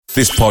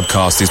This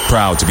podcast is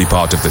proud to be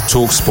part of the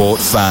TalkSport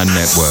Fan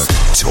Network.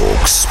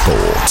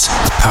 TalkSport.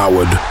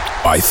 Powered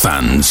by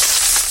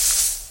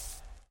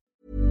fans.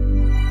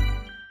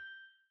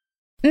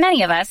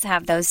 Many of us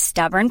have those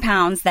stubborn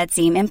pounds that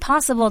seem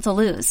impossible to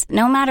lose,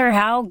 no matter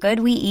how good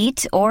we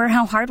eat or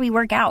how hard we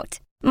work out.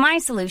 My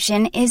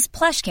solution is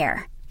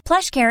PlushCare.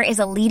 PlushCare is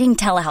a leading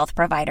telehealth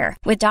provider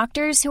with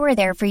doctors who are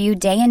there for you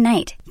day and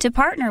night to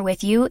partner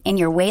with you in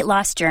your weight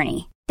loss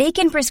journey. They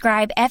can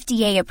prescribe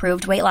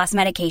FDA-approved weight loss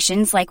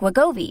medications like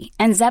Wegovy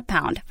and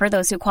Zepbound for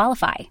those who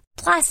qualify.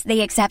 Plus,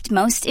 they accept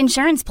most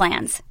insurance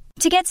plans.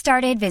 To get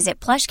started, visit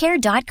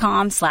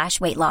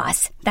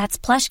plushcare.com/weightloss. That's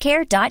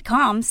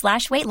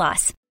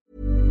plushcare.com/weightloss.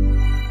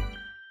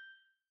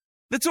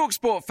 The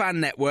TalkSport Fan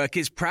Network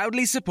is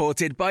proudly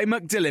supported by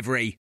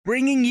McDelivery,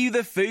 bringing you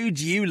the food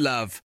you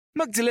love.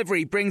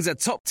 McDelivery brings a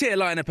top-tier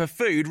lineup of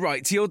food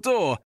right to your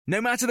door.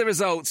 No matter the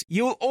result,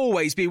 you'll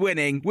always be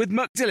winning with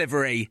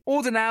McDelivery.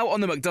 Order now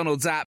on the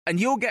McDonald's app and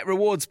you'll get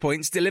rewards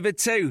points delivered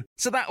too.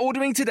 So that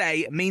ordering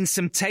today means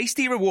some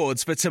tasty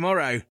rewards for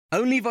tomorrow.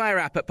 Only via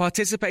app at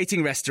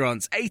participating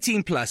restaurants.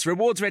 18 plus.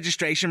 Rewards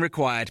registration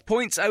required.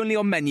 Points only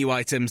on menu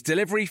items.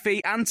 Delivery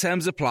fee and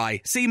terms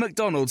apply. See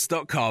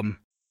mcdonalds.com.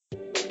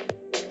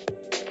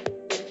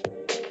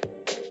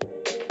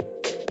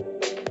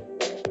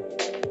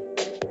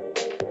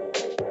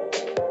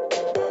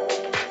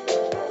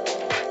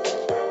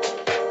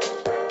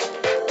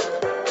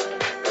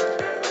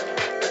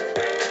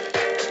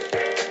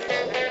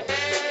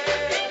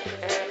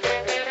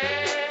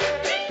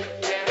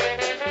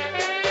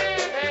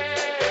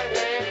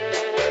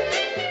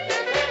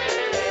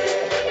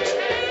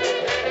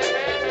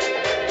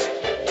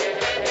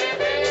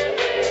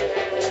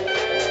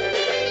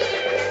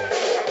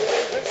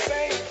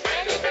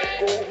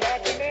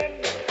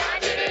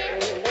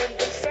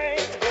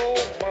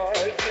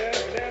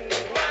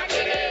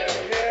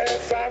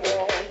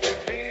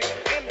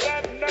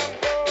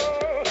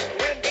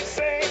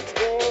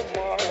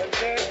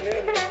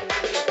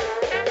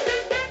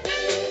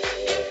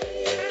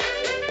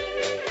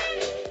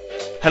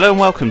 Hello and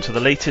welcome to the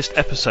latest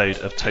episode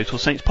of Total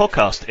Saints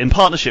Podcast in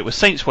partnership with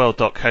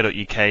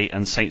saintsworld.co.uk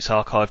and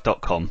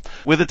saintsarchive.com.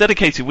 With a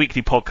dedicated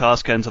weekly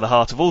podcast going to the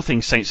heart of all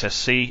things Saints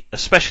SC,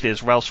 especially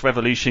as Ralph's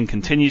revolution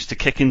continues to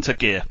kick into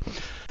gear.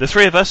 The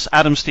three of us,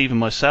 Adam, Steve and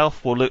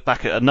myself, will look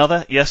back at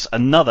another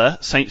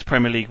Saints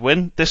Premier League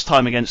win, this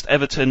time against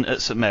Everton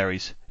at St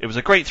Mary's. It was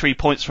a great 3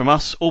 points from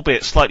us,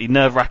 albeit slightly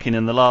nerve-wracking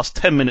in the last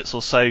 10 minutes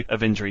or so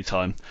of injury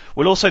time.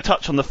 We'll also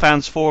touch on the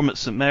fans forum at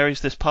St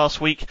Mary's this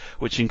past week,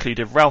 which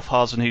included Ralph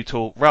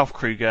Hasenhüttl, Ralph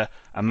Kruger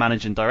and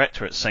Managing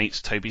Director at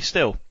Saints, Toby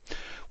Still.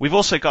 We've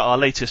also got our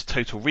latest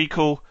Total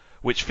Recall,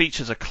 which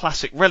features a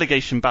classic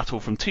relegation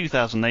battle from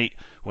 2008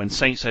 when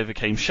Saints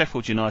overcame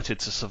Sheffield United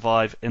to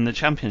survive in the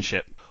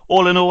Championship.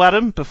 All in all,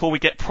 Adam, before we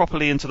get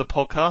properly into the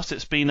podcast,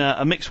 it's been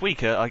a mixed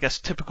week. I guess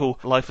typical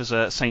life as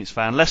a Saints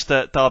fan.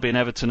 Leicester, Derby and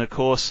Everton, of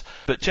course,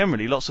 but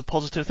generally lots of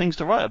positive things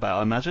to write about,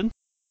 I imagine.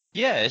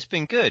 Yeah, it's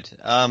been good.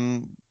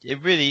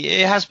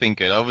 It has been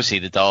good. Obviously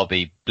the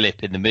Derby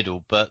blip in the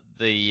middle, but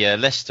the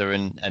Leicester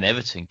and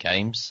Everton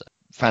games,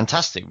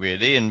 fantastic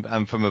really.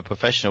 And from a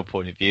professional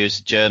point of view, as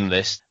a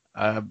journalist,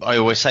 I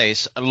always say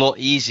it's a lot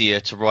easier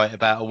to write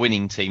about a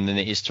winning team than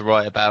it is to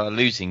write about a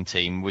losing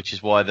team, which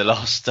is why the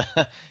last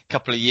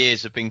couple of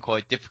years have been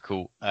quite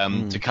difficult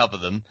to cover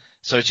them.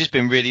 So it's just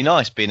been really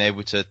nice being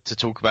able to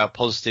talk about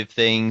positive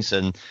things.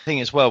 And I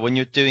think as well, when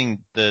you're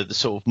doing the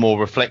sort of more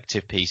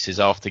reflective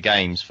pieces after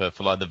games for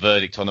like the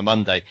verdict on a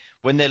Monday,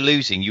 when they're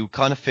losing, you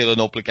kind of feel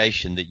an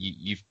obligation that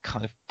you've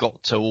kind of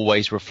got to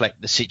always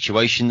reflect the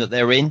situation that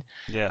they're in.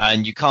 Yeah.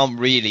 And you can't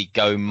really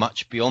go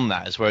much beyond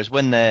that. Whereas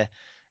when they're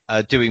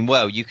doing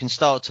well, you can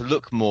start to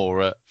look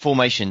more at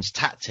formations,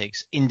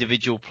 tactics,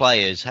 individual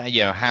players,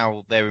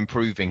 how they're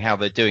improving, how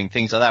they're doing,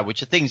 things like that,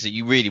 which are things that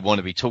you really want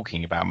to be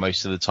talking about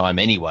most of the time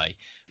anyway.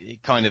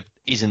 It kind of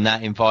is in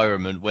that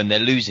environment when they're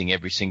losing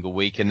every single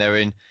week and they're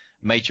in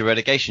major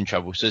relegation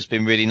trouble. So it's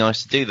been really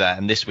nice to do that.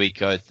 And this week,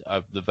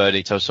 the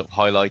verdict, I was sort of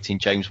highlighting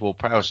James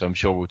Ward-Prowse, so I'm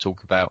sure we'll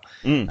talk about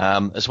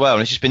as well.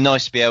 And it's just been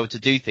nice to be able to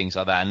do things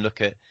like that and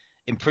look at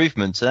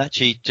improvements and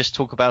actually just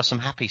talk about some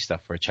happy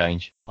stuff for a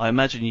change. I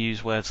imagine you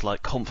use words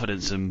like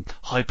confidence and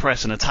high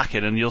press and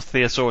attacking, and your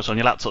thesaurus on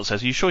your laptop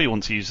says, are you sure you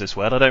want to use this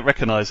word? I don't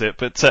recognise it,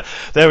 but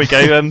there we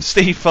go.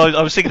 Steve,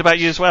 I was thinking about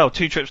you as well.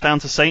 2 trips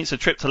down to Saints, a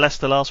trip to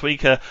Leicester last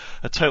week, a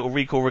Total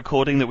Recall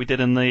recording that we did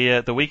in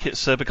the week.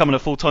 It's becoming a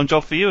full-time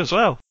job for you as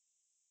well.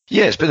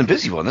 Yeah, it's been a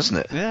busy one,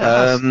 hasn't it?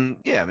 Yeah,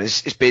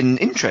 it's been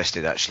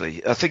interesting,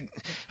 actually.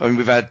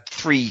 We've had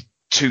 3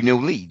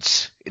 2-0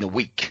 leads in a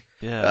week.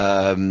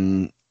 Yeah.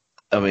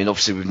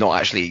 Obviously we've not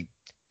actually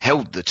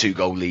held the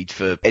 2-goal lead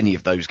for any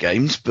of those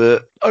games,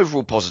 but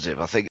overall positive.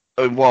 I think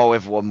while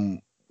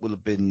everyone will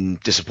have been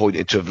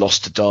disappointed to have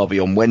lost to Derby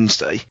on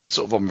Wednesday,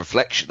 sort of on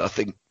reflection, I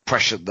think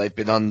pressure they've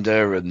been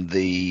under and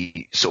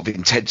the sort of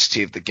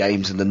intensity of the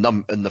games and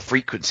the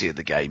frequency of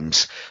the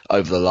games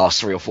over the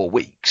last 3 or 4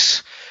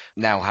 weeks,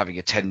 now having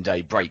a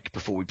 10-day break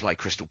before we play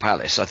Crystal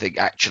Palace, I think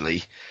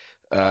actually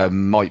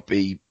might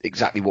be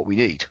exactly what we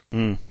need.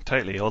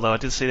 Totally. Although I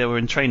did see they were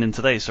in training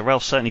today, so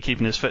Ralph's certainly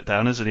keeping his foot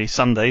down, isn't he?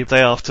 Sunday,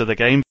 day after the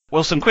game.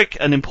 Well, some quick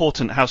and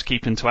important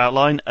housekeeping to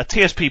outline. A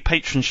TSP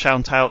patron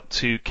shout out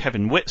to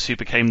Kevin Witts, who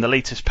became the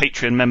latest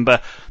Patreon member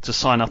to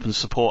sign up and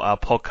support our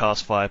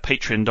podcast via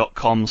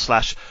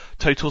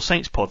patreon.com/Total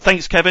Saints Pod.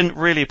 Thanks, Kevin.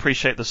 Really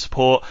appreciate the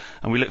support,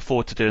 and we look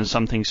forward to doing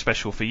something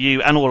special for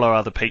you and all our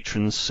other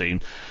patrons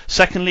soon.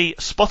 Secondly,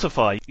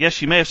 Spotify.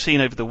 Yes, you may have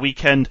seen over the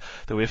weekend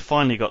that we've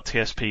finally got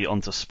TSP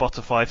onto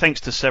Spotify.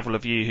 Thanks to several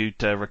of you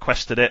who'd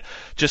requested it.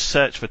 Just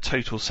search for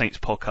Total Saints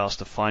Podcast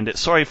to find it.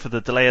 Sorry for the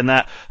delay in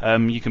that.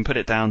 You can put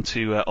it down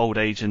to old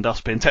age and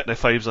us being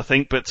technophobes, I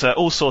think, but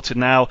all sorted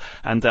now.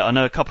 And I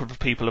know a couple of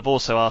people have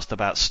also asked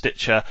about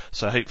Stitcher,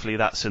 so hopefully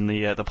that's in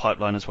the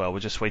pipeline as well. We're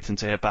just waiting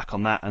to hear back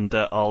on that, and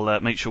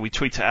I'll make sure we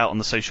tweet it out on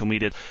the social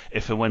media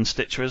if and when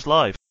Stitcher is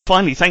live.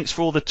 Finally, thanks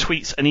for all the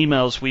tweets and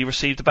emails we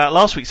received about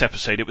last week's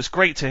episode. It was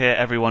great to hear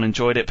everyone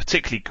enjoyed it,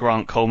 particularly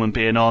Grant Coleman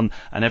being on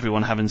and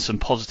everyone having some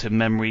positive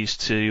memories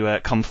to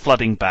come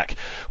flooding back.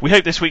 We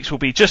hope this week's will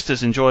be just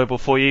as enjoyable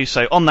for you.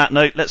 So on that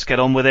note, let's get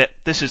on with it.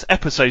 This is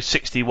episode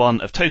 61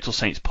 of Total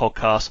Saints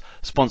Podcast,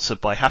 sponsored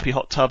by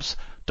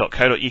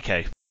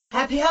happyhottubs.co.uk.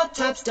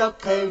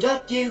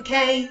 happyhottubs.co.uk.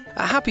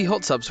 At Happy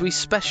Hot Tubs, we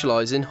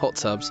specialise in hot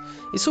tubs.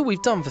 It's all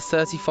we've done for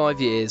 35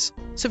 years.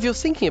 So if you're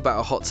thinking about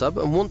a hot tub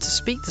and want to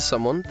speak to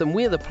someone, then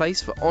we're the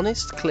place for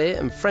honest, clear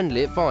and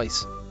friendly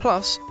advice.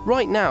 Plus,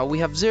 right now we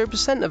have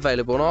 0%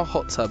 available on our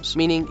hot tubs,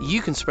 meaning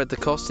you can spread the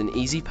cost in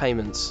easy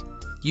payments.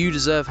 You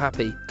deserve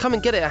happy. Come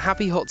and get it at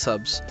Happy Hot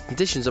Tubs.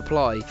 Conditions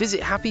apply.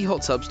 Visit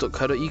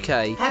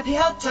happyhottubs.co.uk.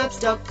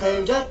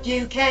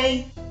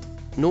 happyhottubs.co.uk.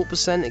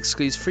 0%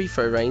 excludes free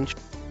throw range.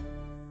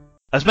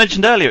 As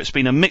mentioned earlier, it's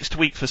been a mixed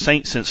week for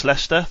Saints since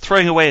Leicester,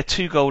 throwing away a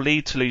 2-goal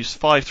lead to lose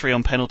 5-3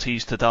 on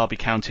penalties to Derby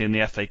County in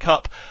the FA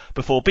Cup,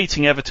 before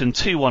beating Everton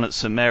 2-1 at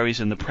St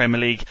Mary's in the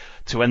Premier League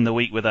to end the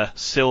week with a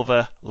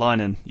silver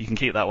lining. You can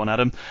keep that one,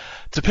 Adam.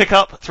 To pick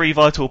up 3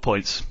 vital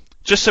points.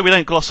 Just so we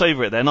don't gloss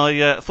over it then,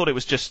 I thought it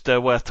was just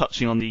worth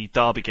touching on the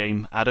Derby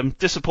game, Adam.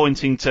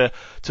 Disappointing to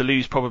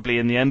lose probably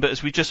in the end, but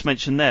as we just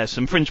mentioned there,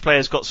 some fringe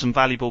players got some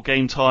valuable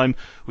game time.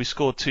 We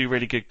scored 2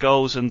 really good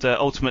goals, and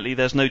ultimately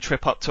there's no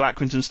trip up to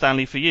Accrington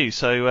Stanley for you,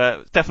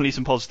 so definitely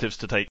some positives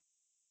to take.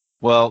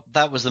 Well,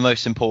 that was the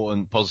most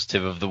important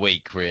positive of the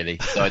week, really.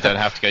 So I don't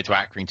have to go to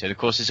Accrington. Of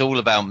course, it's all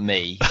about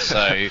me.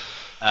 So,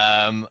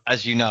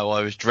 as you know,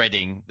 I was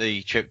dreading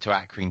the trip to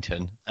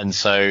Accrington, and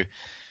so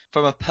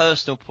from a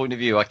personal point of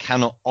view, I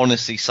cannot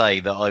honestly say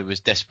that I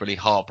was desperately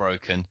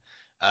heartbroken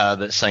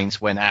that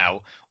Saints went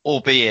out,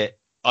 albeit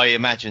I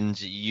imagined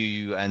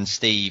you and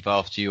Steve,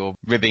 after your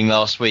ribbing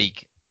last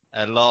week,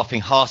 laughing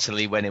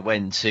heartily when it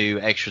went to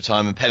extra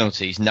time and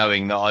penalties,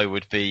 knowing that I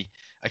would be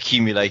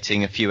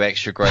accumulating a few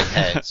extra grey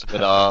hairs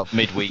with our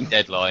midweek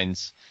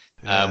deadlines,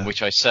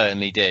 which I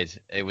certainly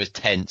did. It was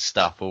tense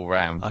stuff all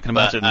round. I can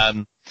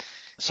imagine.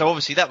 So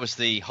obviously that was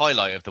the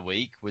highlight of the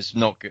week, was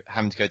not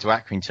having to go to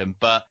Accrington.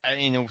 But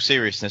in all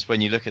seriousness, when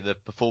you look at the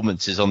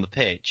performances on the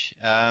pitch,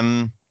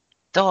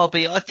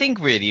 Derby, I think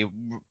really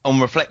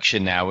on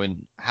reflection now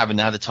and having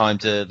had the time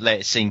to let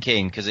it sink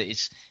in, because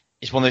it's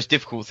one of those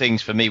difficult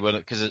things for me,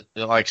 because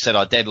like I said,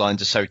 our deadlines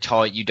are so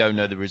tight. You don't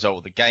know the result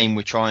of the game.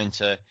 We're trying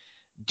to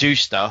do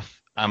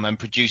stuff and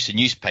produce a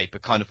newspaper.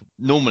 Kind of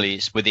normally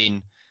it's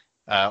within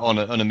on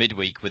a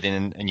midweek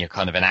within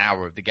kind of an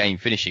hour of the game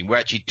finishing. We're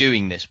actually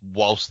doing this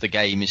whilst the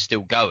game is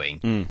still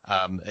going.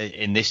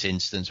 In this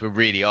instance, we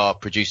really are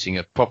producing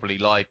a properly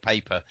live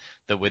paper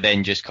that we're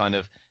then just kind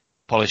of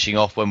polishing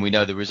off when we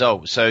know the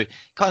result. So it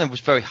kind of was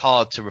very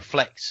hard to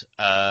reflect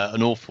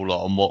an awful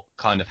lot on what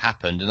kind of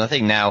happened. And I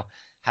think now,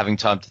 having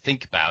time to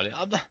think about it,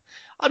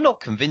 I'm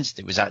not convinced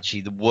it was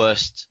actually the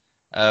worst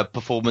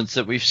performance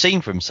that we've seen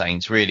from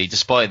Saints, really,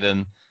 despite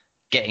them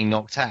getting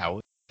knocked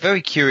out.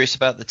 Very curious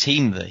about the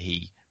team that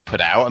he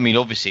put out. I mean,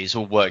 obviously it's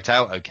all worked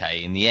out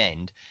okay in the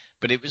end,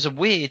 but it was a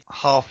weird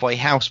halfway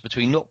house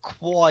between not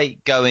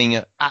quite going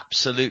at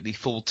absolutely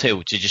full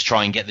tilt to just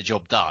try and get the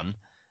job done,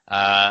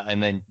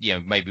 and then,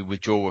 maybe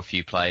withdraw a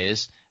few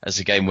players as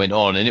the game went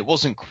on. And it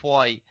wasn't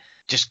quite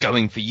just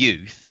going for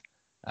youth.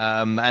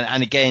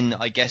 And again,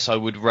 I guess I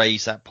would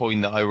raise that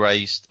point that I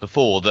raised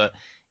before, that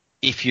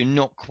if you're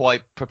not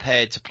quite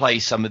prepared to play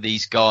some of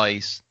these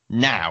guys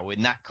now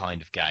in that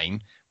kind of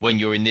game, when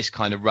you're in this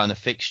kind of run of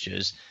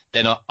fixtures,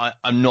 then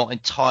I'm not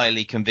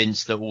entirely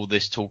convinced that all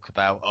this talk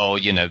about,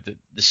 there's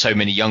so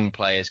many young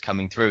players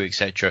coming through,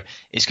 etc.,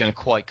 is going to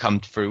quite come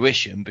to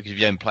fruition, because if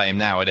you don't play them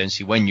now, I don't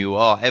see when you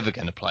are ever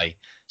going to play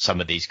some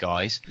of these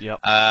guys.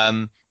 Yep.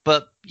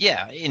 But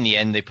yeah, in the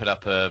end, they put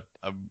up a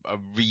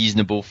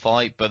reasonable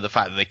fight, but the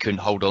fact that they couldn't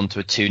hold on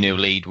to a 2-0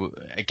 lead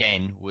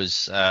again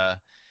was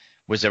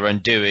their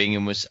undoing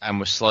and was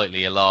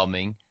slightly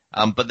alarming.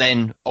 But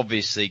then,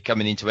 obviously,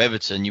 coming into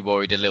Everton, you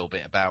worried a little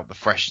bit about the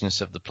freshness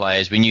of the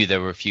players. We knew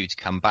there were a few to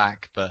come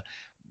back, but,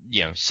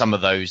 some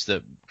of those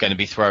that are going to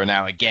be thrown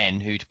out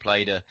again, who'd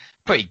played a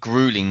pretty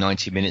gruelling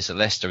 90 minutes at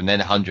Leicester and then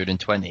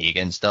 120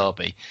 against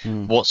Derby,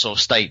 what sort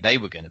of state they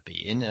were going to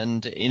be in.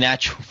 And in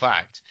actual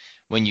fact,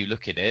 when you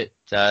look at it,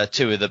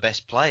 two of the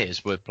best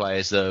players were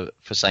players that,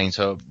 for Saints,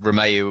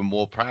 Romeu and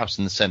Ward-Prowse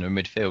in the centre of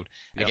midfield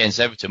against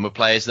Everton, were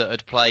players that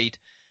had played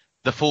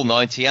the full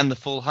 90 and the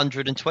full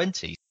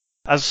 120.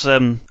 As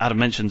Adam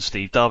mentioned,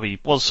 Steve, Derby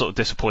was sort of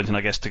disappointing,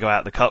 I guess, to go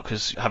out the cup,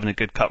 because having a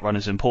good cup run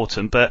is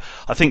important. But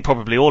I think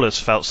probably all of us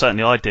felt,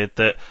 certainly I did,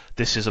 that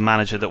this is a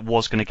manager that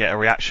was going to get a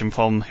reaction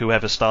from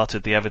whoever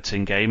started the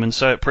Everton game, and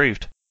so it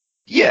proved.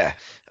 Yeah,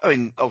 I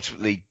mean,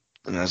 ultimately,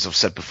 and as I've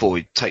said before,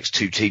 it takes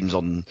two teams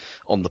on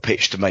the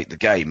pitch to make the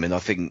game, and I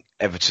think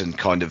Everton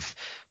kind of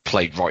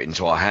played right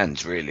into our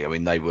hands, really. I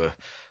mean, they were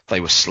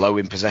slow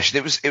in possession.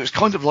 It was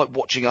kind of like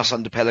watching us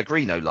under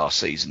Pellegrino last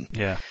season.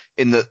 Yeah.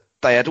 In that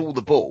they had all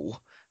the ball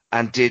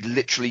and did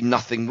literally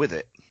nothing with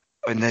it.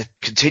 And they're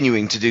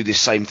continuing to do this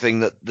same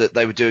thing that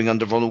they were doing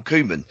under Ronald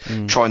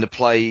Koeman, trying to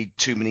play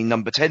too many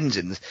number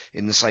 10s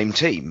in the same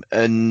team,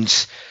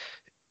 and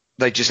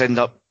they just end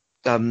up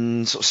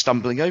sort of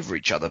stumbling over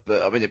each other.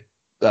 But I mean,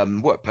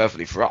 it worked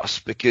perfectly for us,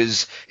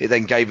 because it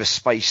then gave us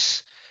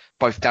space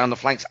both down the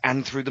flanks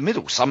and through the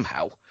middle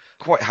somehow.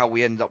 Quite how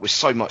we ended up with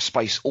so much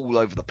space all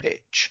over the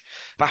pitch,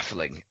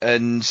 baffling.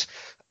 And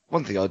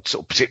one thing I'd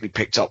sort of particularly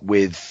picked up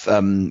with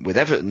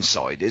Everton's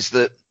side is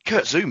that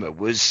Kurt Zouma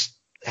was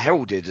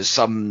heralded as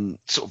some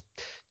sort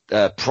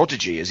of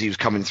prodigy as he was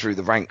coming through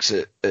the ranks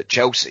at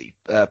Chelsea.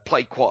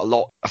 Played quite a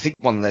lot, I think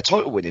one of their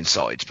title-winning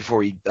sides,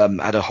 before he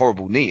had a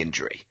horrible knee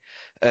injury.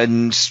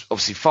 And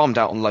obviously farmed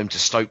out on loan to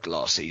Stoke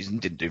last season,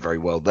 didn't do very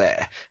well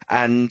there.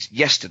 And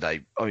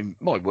yesterday, I mean,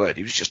 my word,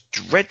 he was just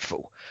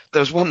dreadful. There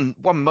was one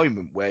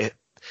moment where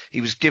he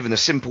was given a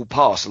simple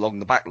pass along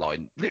the back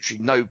line,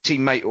 literally no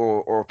teammate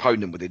or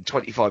opponent within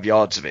 25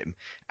 yards of him,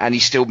 and he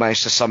still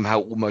managed to somehow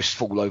almost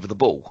fall over the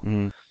ball.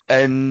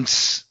 And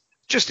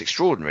just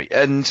extraordinary.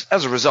 And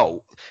as a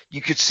result,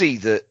 you could see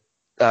that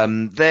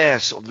their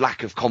sort of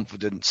lack of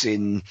confidence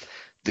in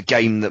the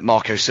game that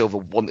Marco Silva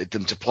wanted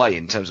them to play,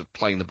 in terms of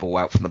playing the ball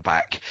out from the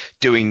back,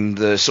 doing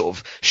the sort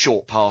of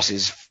short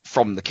passes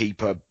from the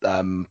keeper,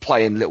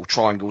 playing little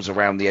triangles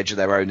around the edge of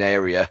their own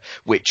area,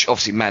 which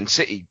obviously Man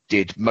City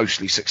did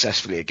mostly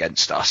successfully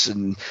against us.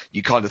 And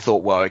you kind of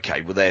thought, well,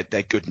 okay, well,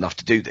 they're good enough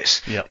to do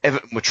this. Yep.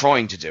 Everton were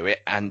trying to do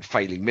it and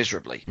failing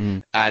miserably.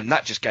 And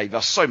that just gave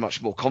us so much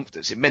more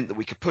confidence. It meant that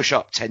we could push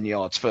up 10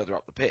 yards further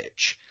up the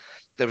pitch.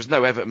 There was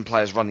no Everton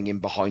players running in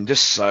behind us,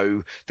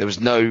 so there was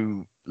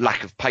no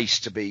lack of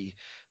pace to be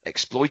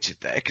exploited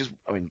there, because,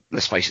 I mean,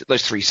 let's face it,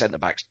 those three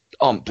centre-backs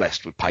aren't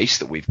blessed with pace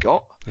that we've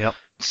got. Yep.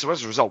 So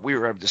as a result, we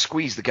were able to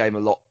squeeze the game a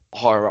lot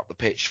higher up the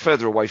pitch,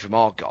 further away from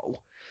our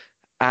goal.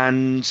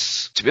 And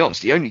to be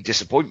honest, the only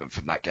disappointment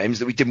from that game is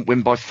that we didn't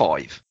win by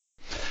 5.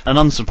 And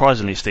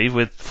unsurprisingly, Steve,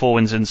 with 4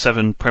 wins in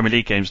 7 Premier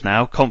League games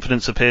now,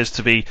 confidence appears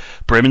to be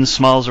brimming,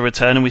 smiles are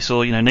returning. We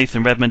saw,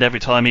 Nathan Redmond, every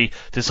time he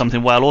did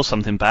something well or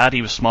something bad,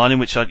 he was smiling,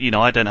 which I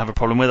don't have a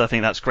problem with. I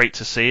think that's great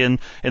to see, and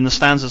in the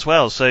stands as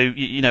well. So,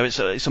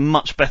 it's a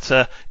much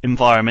better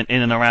environment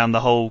in and around the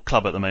whole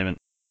club at the moment.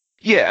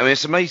 Yeah, I mean,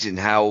 it's amazing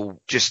how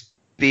just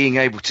being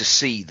able to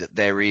see that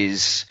there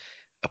is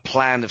a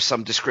plan of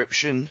some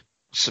description,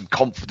 some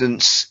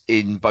confidence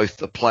in both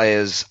the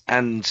players,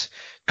 and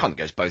kind of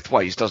goes both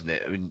ways, doesn't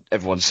it? I mean,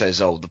 everyone says,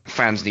 the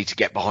fans need to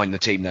get behind the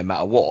team no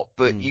matter what,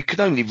 but you can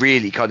only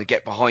really kind of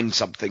get behind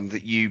something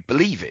that you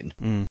believe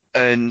in.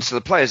 And so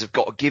the players have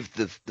got to give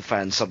the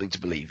fans something to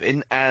believe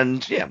in,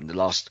 and in the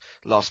last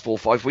 4 or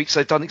 5 weeks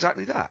they've done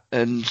exactly that,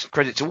 and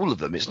credit to all of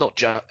them. It's not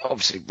just,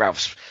 obviously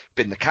Ralph's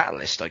been the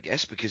catalyst, I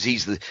guess, because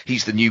he's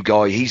the new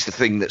guy, he's the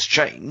thing that's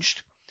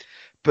changed,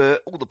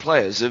 but all the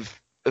players have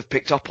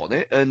picked up on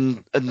it,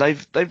 and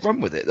they've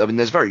run with it. I mean,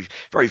 there's very,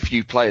 very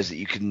few players that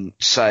you can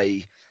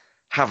say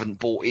haven't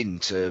bought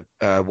into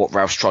what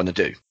Ralph's trying to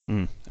do.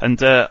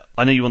 And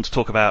I know you want to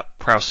talk about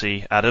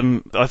Prowse,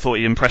 Adam. I thought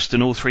he impressed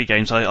in all 3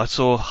 games. I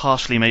saw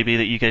harshly maybe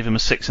that you gave him a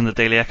 6 in the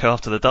Daily Echo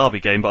after the Derby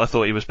game, but I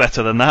thought he was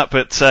better than that.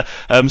 But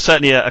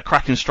certainly a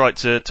cracking strike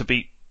to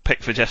beat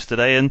Pickford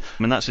yesterday, and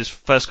that's his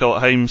first goal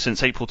at home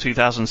since April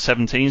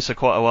 2017, so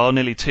quite a while,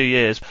 nearly 2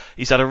 years.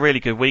 He's had a really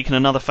good week, and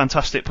another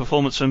fantastic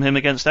performance from him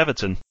against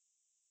Everton.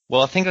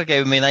 Well, I think I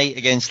gave him an 8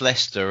 against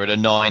Leicester and a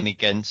 9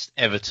 against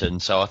Everton,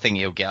 so I think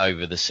he'll get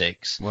over the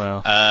 6.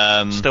 Well,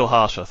 still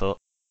harsh, I thought.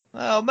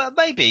 Well,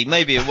 maybe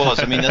it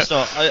was. I mean, that's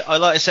not. I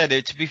like I said,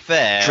 to be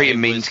fair, treat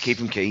him mean to keep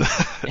him keen.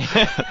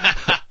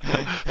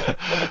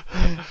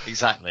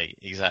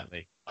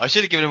 Exactly. I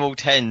should have given him all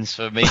 10s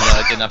for me.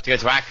 I didn't have to go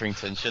to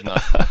Accrington, shouldn't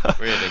I?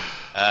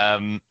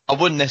 Really. I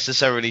wouldn't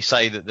necessarily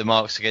say that the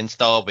marks against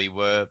Derby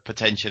were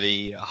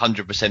potentially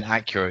 100%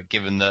 accurate,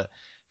 given that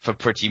for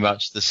pretty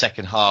much the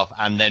second half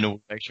and then all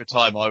the extra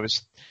time I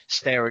was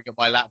staring at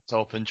my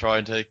laptop and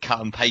trying to cut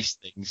and paste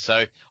things.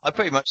 So I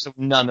pretty much saw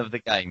none of the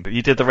game.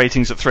 You did the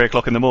ratings at 3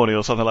 o'clock in the morning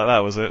or something like that,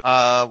 was it?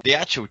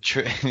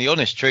 The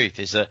honest truth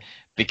is that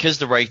because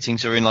the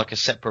ratings are in like a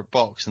separate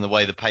box and the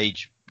way the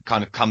page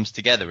kind of comes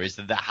together is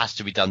that has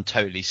to be done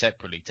totally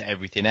separately to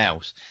everything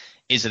else,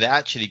 is that it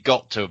actually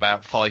got to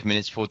about 5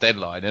 minutes before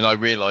deadline and I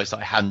realised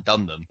I hadn't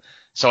done them.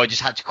 So I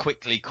just had to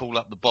quickly call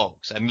up the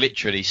box and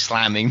literally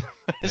slamming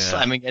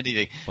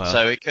anything. Wow.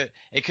 So it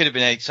could have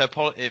been so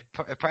if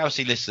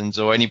Prowsey listens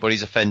or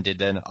anybody's offended,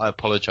 then I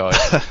apologise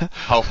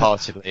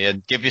wholeheartedly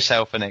and give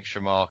yourself an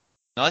extra mark.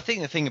 And I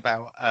think the thing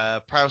about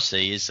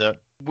Prowsey is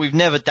that we've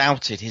never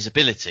doubted his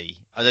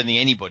ability. I don't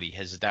think anybody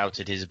has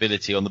doubted his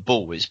ability on the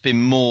ball. It's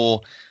been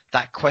more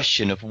that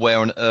question of where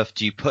on earth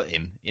do you put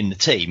him in the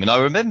team. And I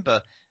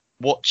remember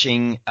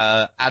watching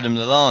Adam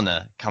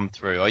Lallana come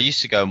through. I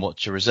used to go and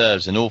watch the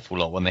reserves an awful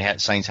lot when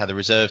Saints had a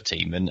reserve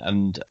team,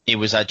 and it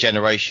was that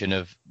generation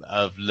of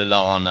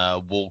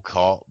Lallana,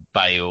 Walcott,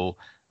 Bale,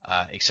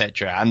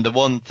 etc. And the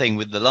one thing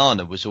with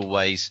Lallana was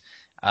always,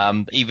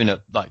 even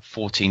at like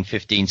 14,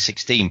 15,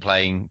 16,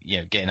 playing,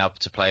 getting up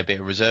to play a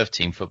bit of reserve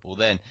team football,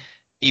 then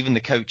even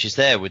the coaches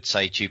there would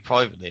say to you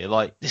privately,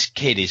 like, this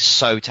kid is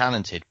so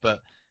talented,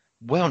 but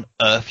where on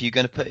earth are you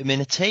going to put him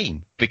in a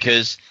team?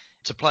 Because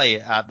to play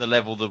at the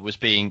level that was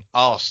being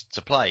asked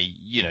to play,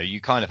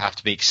 you kind of have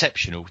to be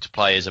exceptional to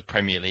play as a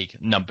Premier League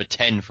number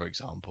 10, for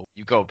example.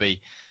 You've got to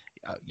be,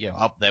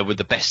 up there with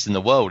the best in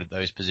the world at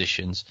those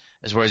positions.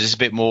 Whereas it's a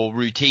bit more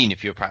routine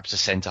if you're perhaps a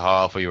centre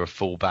half or you're a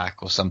full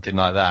back or something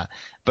like that.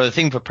 But the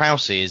thing for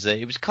Prowsey is that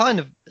it was kind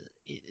of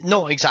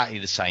not exactly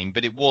the same,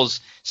 but it was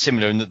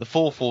similar in that the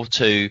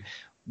 4-4-2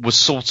 was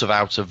sort of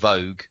out of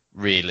vogue,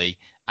 really.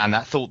 And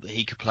that thought that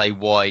he could play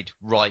wide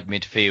right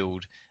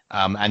midfield,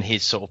 and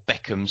his sort of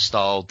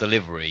Beckham-style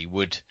delivery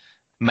would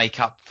make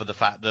up for the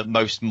fact that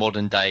most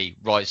modern-day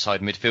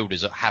right-side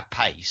midfielders have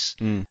pace.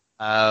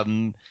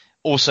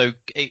 Also,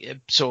 it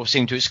sort of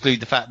seemed to exclude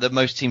the fact that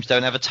most teams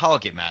don't have a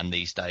target man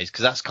these days,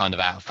 because that's kind of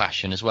out of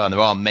fashion as well, and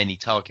there aren't many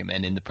target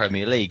men in the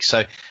Premier League.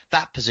 So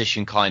that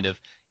position kind of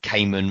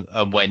came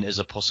and went as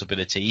a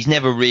possibility. He's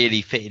never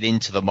really fitted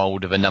into the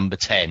mould of a number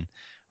 10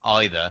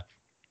 either.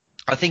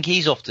 I think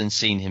he's often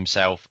seen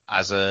himself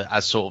as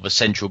sort of a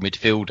central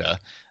midfielder,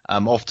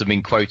 often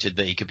been quoted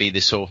that he could be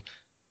this sort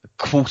of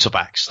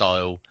quarterback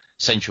style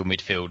central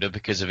midfielder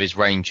because of his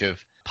range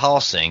of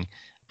passing.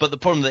 But the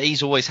problem that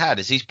he's always had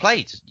is he's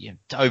played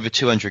over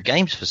 200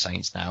 games for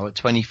Saints now at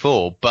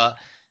 24, but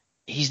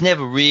he's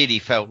never really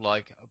felt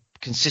like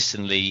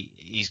consistently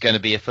he's going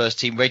to be a first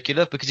team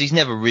regular because he's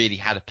never really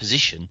had a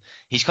position.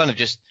 He's kind of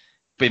just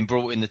been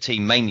brought in the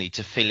team mainly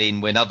to fill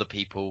in when other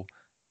people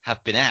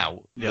have been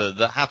out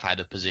that have had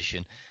a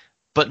position.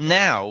 But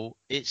now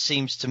it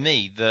seems to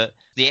me that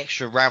the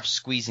extra Ralph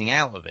squeezing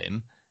out of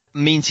him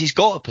means he's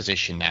got a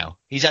position now.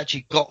 He's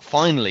actually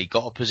finally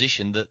got a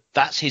position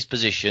that's his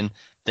position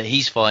that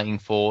he's fighting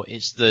for.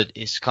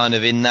 It's kind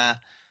of in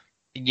that,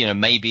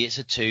 maybe it's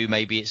a 2,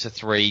 maybe it's a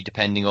 3,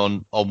 depending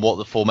on what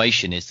the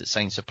formation is that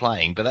Saints are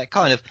playing. But that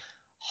kind of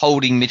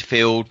holding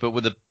midfield, but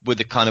with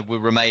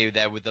Romeu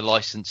there with the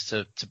license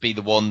to be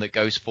the one that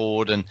goes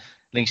forward and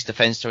links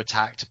defence to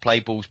attack, to play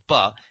balls,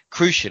 but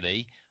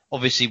crucially,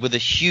 obviously with a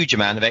huge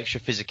amount of extra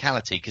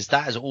physicality, because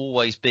that has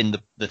always been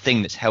the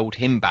thing that's held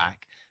him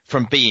back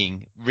from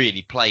being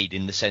really played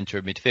in the centre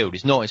of midfield.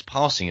 It's not his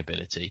passing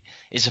ability,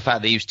 it's the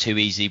fact that he was too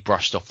easy,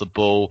 brushed off the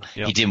ball,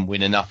 he didn't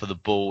win enough of the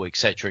ball,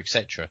 etc.,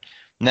 etc.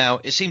 Now,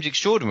 it seems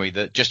extraordinary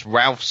that just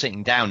Ralph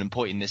sitting down and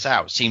pointing this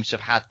out seems to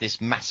have had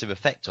this massive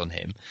effect on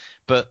him.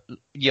 But,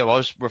 I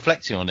was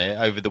reflecting on it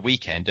over the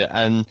weekend,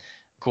 and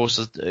of course,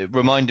 it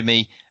reminded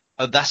me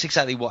that's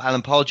exactly what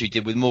Alan Pardew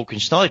did with Morgan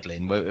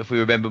Schneidlin. Where, if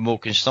we remember,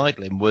 Morgan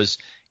Schneidlin was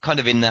kind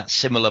of in that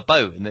similar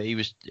boat, and that he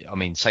was,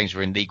 Saints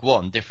were in League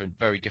One,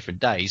 very different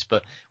days,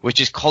 but was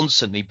just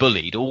constantly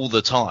bullied all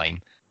the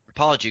time.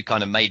 Pardew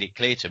kind of made it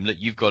clear to him that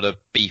you've got to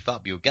beef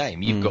up your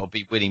game, you've got to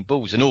be winning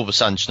balls, and all of a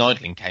sudden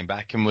Schneidlin came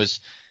back and was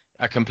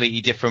a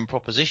completely different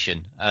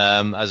proposition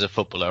as a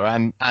footballer,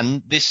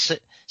 and this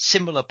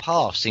similar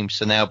path seems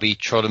to now be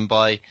trodden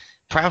by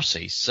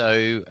Prowsey.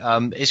 So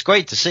it's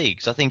great to see,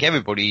 because I think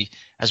everybody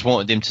has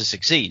wanted him to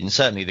succeed, and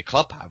certainly the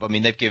club have.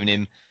 They've given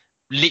him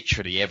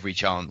literally every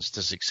chance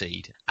to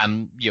succeed.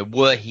 And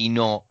were he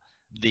not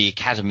the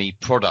academy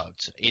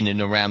product in and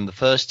around the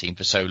first team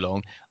for so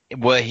long,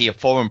 were he a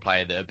foreign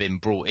player that had been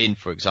brought in,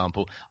 for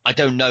example, I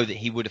don't know that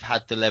he would have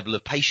had the level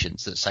of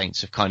patience that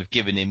Saints have kind of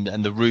given him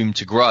and the room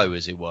to grow,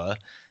 as it were.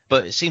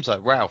 But it seems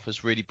like Ralph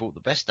has really brought the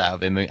best out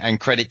of him, and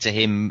credit to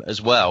him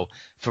as well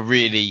for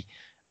really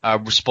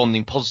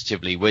responding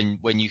positively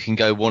when you can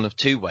go one of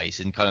two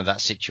ways in kind of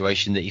that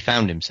situation that he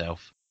found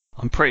himself.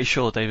 I'm pretty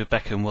sure David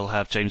Beckham will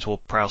have James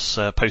Ward-Prowse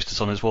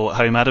posters on his wall at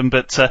home, Adam.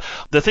 But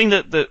the thing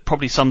that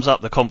probably sums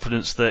up the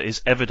confidence that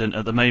is evident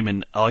at the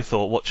moment, I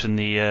thought, watching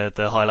the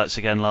highlights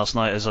again last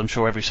night, as I'm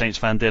sure every Saints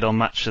fan did on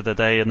Match of the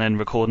Day, and then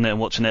recording it and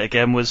watching it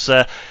again, was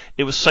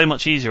it was so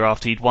much easier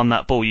after he'd won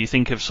that ball. You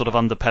think of sort of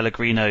under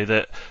Pellegrino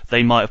that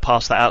they might have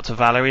passed that out to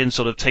Valery and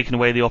sort of taken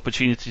away the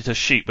opportunity to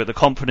shoot, but the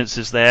confidence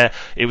is there.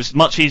 It was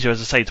much easier,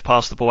 as I say, to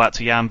pass the ball out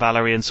to Jan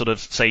Valery and sort of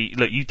say,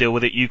 look, you deal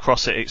with it, you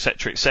cross it,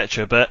 etc.,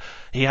 etc. But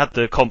he had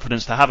the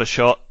confidence to have a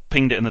shot,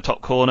 pinged it in the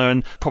top corner,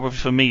 and probably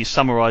for me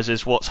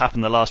summarises what's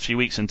happened the last few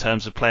weeks in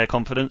terms of player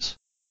confidence.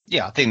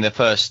 Yeah, I think the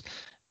first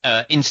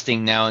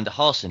instinct now under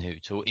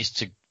Hasenhüttl is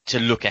to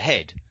look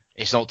ahead.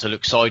 It's not to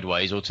look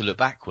sideways or to look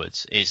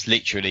backwards. It's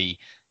literally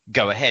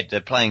go ahead.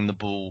 They're playing the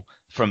ball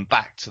from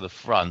back to the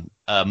front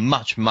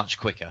much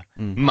quicker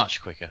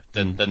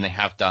than they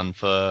have done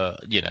for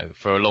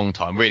a long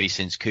time, really,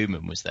 since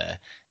Koeman was there.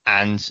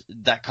 And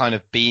that kind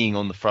of being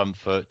on the front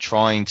foot,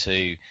 trying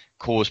to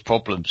cause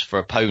problems for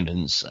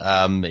opponents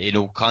in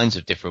all kinds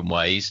of different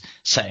ways,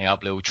 setting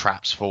up little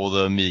traps for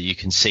them. You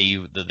can see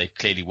that they've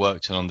clearly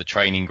worked on the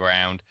training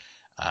ground,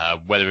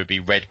 whether it be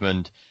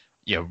Redmond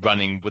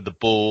running with the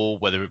ball,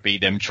 whether it be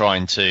them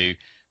trying to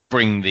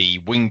bring the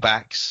wing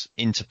backs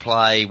into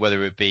play,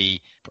 whether it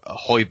be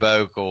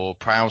Højbjerg or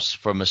Prowse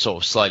from a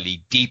sort of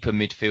slightly deeper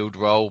midfield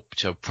role,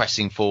 to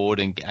pressing forward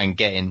and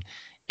getting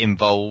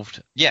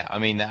involved. Yeah, I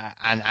mean,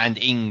 and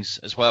Ings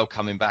as well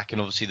coming back,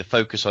 and obviously the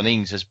focus on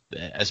Ings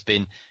has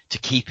been to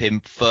keep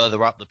him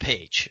further up the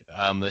pitch.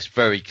 That's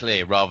very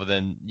clear, rather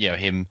than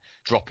him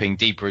dropping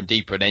deeper and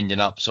deeper and ending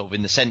up sort of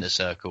in the centre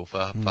circle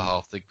for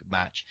half the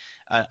match.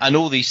 And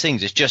all these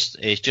things, it's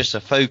just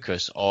a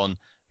focus on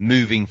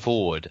moving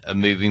forward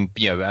and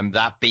and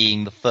that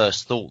being the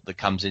first thought that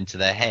comes into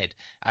their head,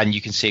 and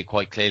you can see it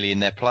quite clearly in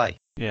their play.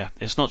 Yeah,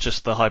 it's not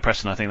just the high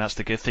pressing. I think that's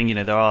the good thing.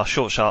 There are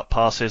short, sharp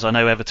passes. I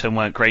know Everton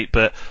weren't great,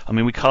 but I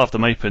mean, we carved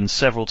them open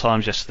several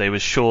times yesterday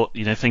with short,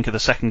 think of the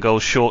second goal,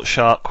 short,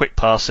 sharp, quick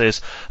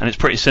passes, and it's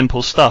pretty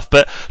simple stuff.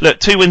 But look,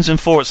 2 wins and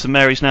 4 at St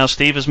Mary's now,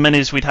 Steve, as many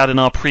as we'd had in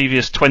our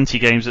previous 20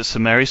 games at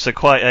St Mary's, so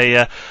quite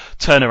a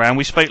turnaround.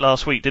 We spoke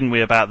last week, didn't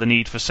we, about the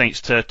need for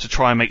Saints to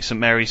try and make St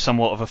Mary's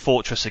somewhat of a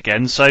fortress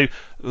again. So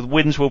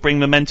wins will bring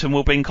momentum,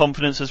 will bring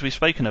confidence, as we've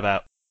spoken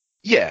about.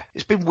 Yeah,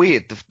 it's been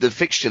weird. The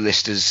fixture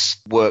list has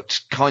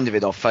worked kind of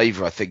in our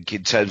favour, I think,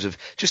 in terms of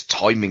just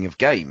timing of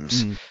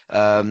games.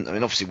 I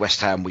mean, obviously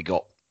West Ham, we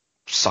got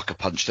sucker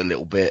punched a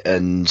little bit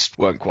and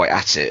weren't quite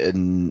at it,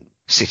 and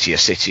City are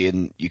City,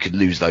 and you could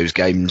lose those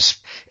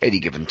games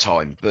any given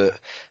time. But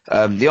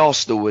the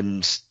Arsenal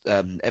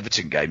and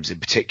Everton games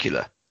in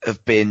particular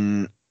have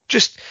been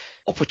just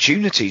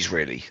opportunities,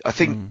 really. I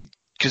think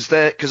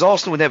because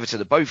Arsenal and Everton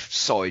are both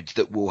sides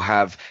that will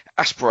have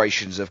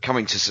aspirations of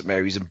coming to St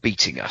Mary's and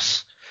beating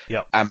us.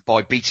 Yep. And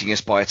by beating us,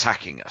 by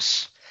attacking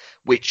us,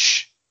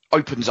 which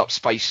opens up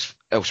space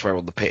elsewhere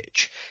on the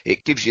pitch.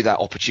 It gives you that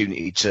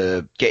opportunity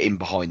to get in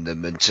behind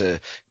them and to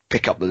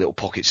pick up the little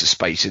pockets of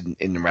space in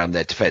and around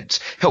their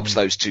defence. Helps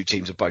those two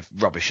teams are both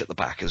rubbish at the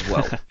back as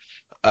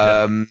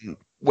well.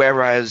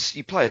 Whereas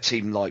you play a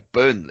team like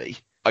Burnley,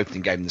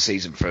 opening game of the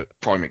season for a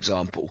prime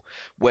example,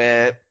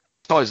 where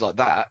sides like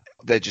that,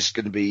 they're just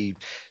going to be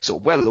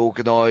sort of well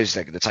organised.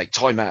 They're going to take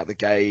time out of the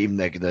game.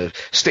 They're going to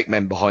stick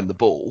men behind the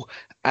ball.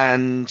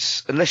 And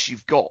unless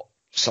you've got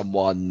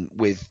someone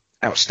with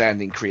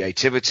outstanding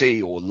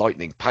creativity or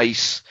lightning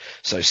pace,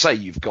 so say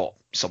you've got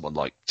someone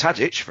like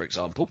Tadic, for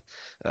example,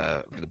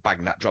 I'm going to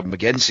bang that drum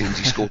again, since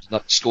he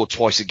scored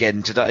twice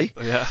again today,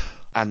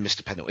 and missed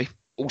a penalty.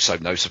 Also,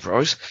 no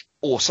surprise.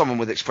 Or someone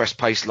with express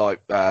pace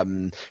like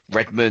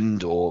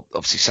Redmond, or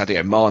obviously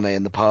Sadio Mane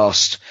in the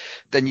past.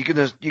 Then you're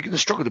gonna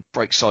struggle to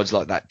break sides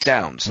like that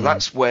down. So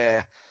that's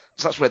where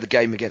the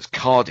game against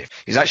Cardiff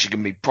is actually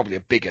going to be probably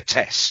a bigger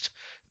test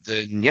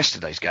than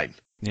yesterday's game.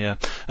 Yeah,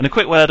 and a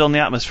quick word on the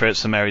atmosphere at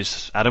St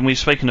Mary's, Adam. We've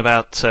spoken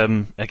about,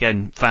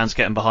 again, fans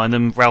getting behind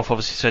them. Ralph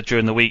obviously said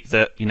during the week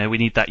that, we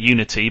need that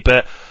unity,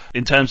 but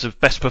in terms of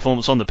best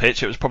performance on the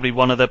pitch, it was probably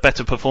one of the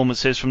better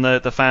performances from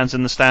the fans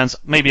in the stands.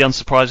 Maybe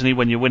unsurprisingly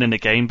when you're winning a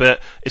game, but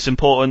it's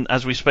important,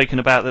 as we've spoken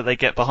about, that they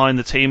get behind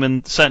the team,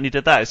 and certainly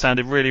did that. It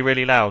sounded really,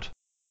 really loud.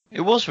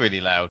 It was really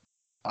loud.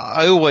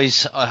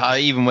 I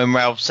even when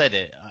Ralph said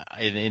it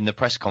in the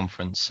press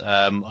conference,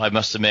 I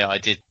must admit I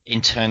did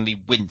internally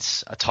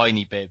wince a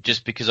tiny bit,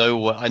 just because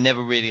I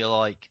never really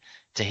like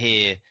to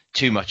hear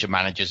too much of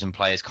managers and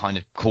players kind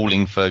of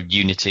calling for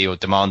unity or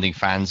demanding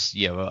fans,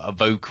 a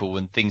vocal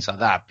and things like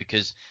that,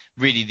 because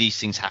really these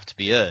things have to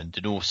be earned.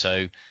 And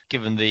also,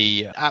 given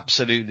the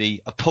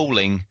absolutely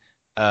appalling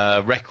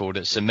record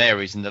at St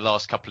Mary's in the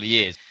last couple of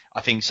years, I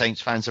think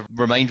Saints fans have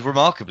remained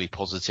remarkably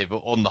positive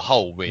on the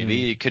whole,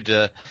 really. It could,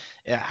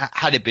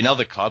 had it been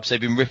other clubs, they've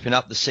been ripping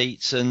up the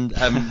seats and,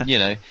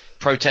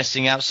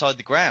 protesting outside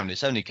the ground.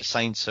 It's only because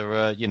Saints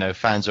are,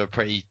 fans are a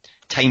pretty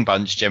tame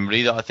bunch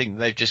generally, that I think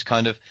they've just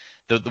kind of,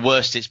 the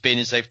worst it's been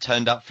is they've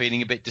turned up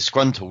feeling a bit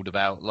disgruntled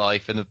about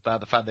life and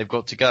about the fact they've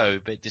got to go, a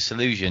bit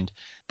disillusioned.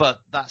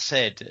 But that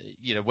said,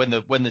 when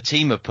the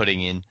team are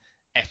putting in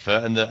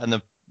effort and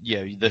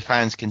the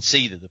fans can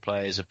see that the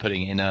players are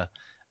putting in a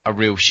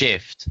real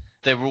shift,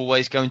 they're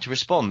always going to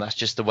respond. That's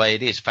just the way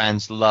it is.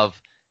 Fans love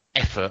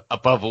effort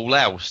above all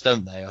else,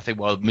 don't they? I think,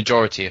 the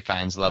majority of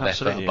fans love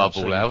effort above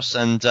all else.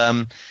 And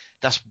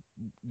that's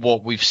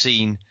what we've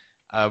seen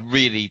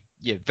really,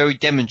 very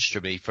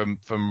demonstrably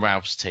from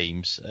Ralph's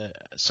teams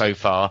so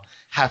far,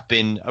 have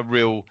been a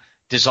real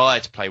desire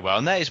to play well.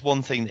 And that is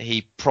one thing that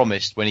he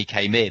promised when he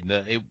came in,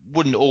 that it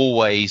wouldn't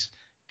always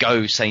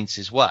go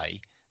Saints'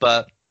 way,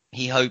 but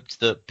he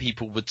hoped that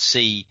people would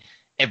see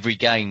every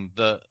game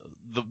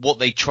what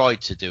they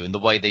tried to do and the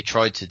way they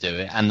tried to do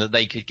it, and that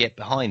they could get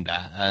behind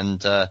that.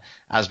 And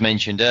as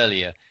mentioned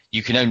earlier,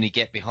 you can only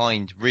get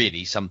behind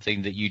really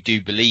something that you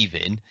do believe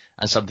in,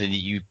 and something that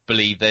you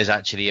believe there's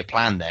actually a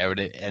plan there,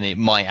 and it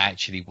might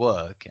actually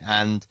work.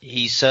 And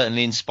he's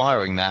certainly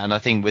inspiring that. And I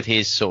think with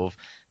his sort of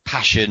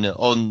passion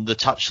on the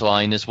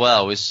touchline as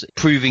well is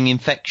proving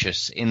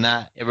infectious, in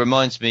that it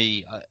reminds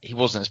me, he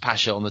wasn't as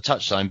passionate on the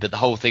touchline, but the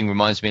whole thing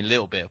reminds me a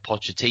little bit of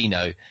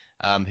Pochettino,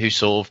 who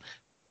sort of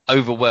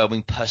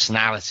overwhelming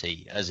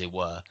personality, as it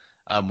were,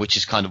 which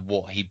is kind of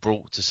what he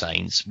brought to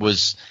Saints,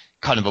 was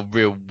kind of a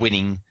real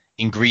winning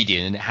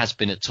ingredient, and it has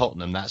been at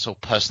Tottenham, that sort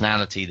of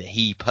personality that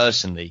he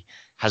personally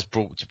has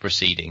brought to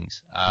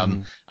proceedings.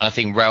 And I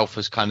think Ralph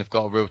has kind of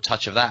got a real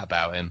touch of that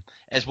about him.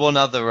 As one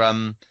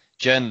other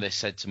journalist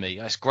said to me,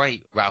 it's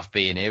great Ralph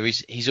being here,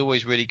 he's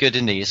always really good,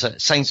 isn't he?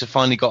 Saints have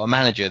finally got a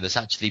manager that's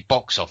actually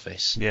box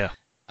office. Yeah.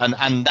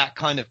 And that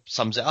kind of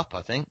sums it up,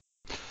 I think.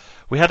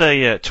 We had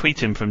a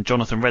tweet in from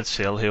Jonathan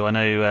Redseal, who I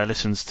know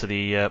listens to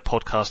the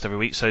podcast every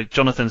week. So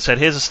Jonathan said,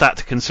 here's a stat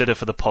to consider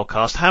for the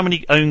podcast. How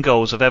many own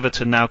goals have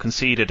Everton now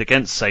conceded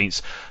against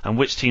Saints, and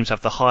which teams have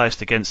the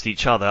highest against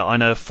each other? I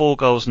know 4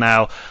 goals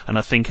now, and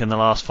I think in the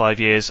last 5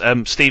 years.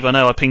 Steve, I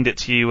know I pinged it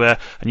to you, and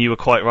you were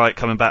quite right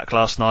coming back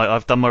last night.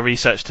 I've done my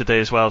research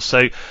today as well.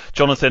 So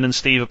Jonathan and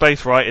Steve are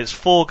both right. It's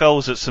 4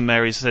 goals at St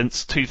Mary's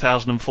since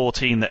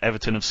 2014 that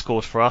Everton have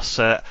scored for us.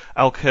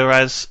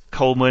 Alcaraz,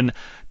 Coleman,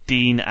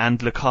 Dean and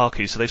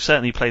Lukaku, so they've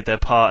certainly played their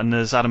part, and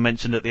as Adam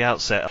mentioned at the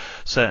outset,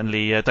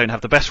 certainly don't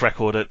have the best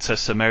record at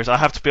St Mary's. I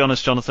have to be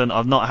honest, Jonathan,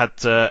 I've not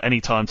had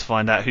any time to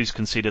find out who's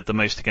conceded the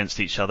most against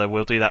each other.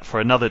 We'll do that for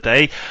another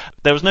day.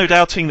 There was no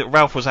doubting that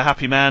Ralph was a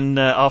happy man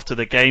after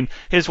the game.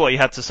 Here's what he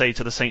had to say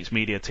to the Saints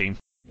media team.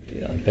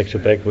 Yeah,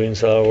 back-to-back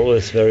wins are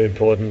always very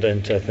important,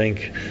 and I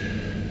think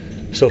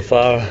so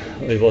far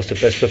it was the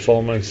best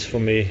performance for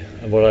me,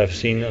 what I've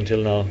seen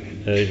until now.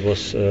 It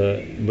was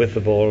with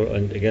the ball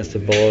and against the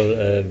ball,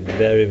 a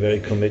very, very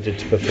committed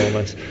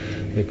performance.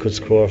 We could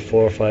score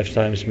 4 or 5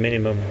 times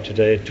minimum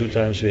today. 2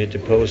 times we hit the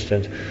post,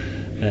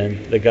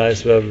 and the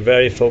guys were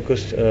very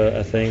focused.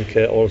 I think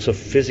also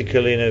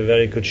physically in a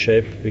very good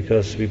shape,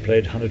 because we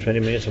played 120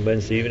 minutes on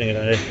Wednesday evening, and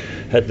I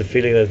had the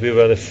feeling that we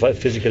were the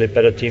physically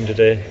better team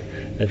today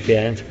at the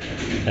end.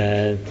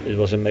 And it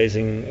was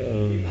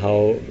amazing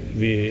how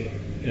we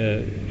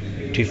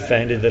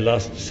defended the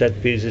last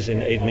set pieces in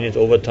 8-minute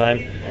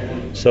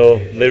overtime. So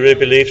they really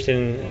believed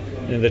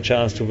in the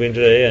chance to win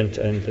today, and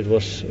it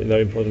was a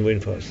very important win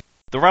for us.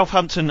 The Ralph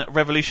Hampton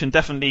revolution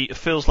definitely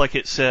feels like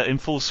it's in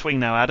full swing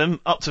now, Adam.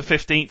 Up to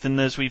 15th,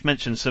 and as we've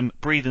mentioned, some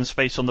breathing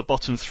space on the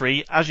bottom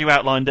 3, as you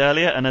outlined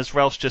earlier, and as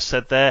Ralph's just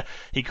said there,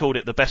 he called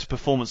it the best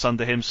performance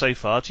under him so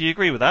far. Do you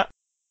agree with that?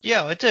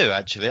 Yeah, I do,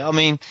 actually. I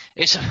mean,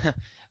 it's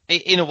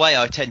in a way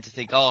I tend to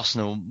think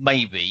Arsenal,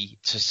 maybe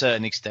to a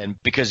certain extent,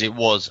 because it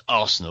was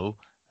Arsenal,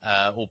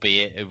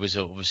 albeit it was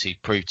obviously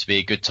proved to be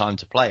a good time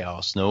to play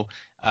Arsenal,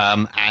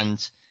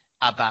 and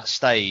at that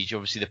stage,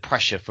 obviously the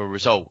pressure for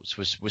results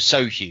was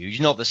so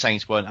huge. Not that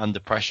Saints weren't under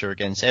pressure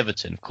against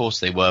Everton, of course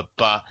they were,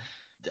 but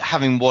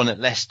having won at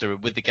Leicester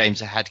with the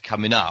games they had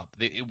coming up,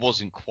 it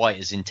wasn't quite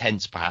as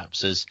intense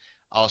perhaps as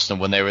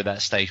Arsenal when they were at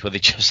that stage where they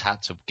just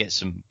had to get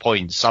some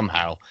points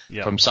somehow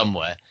from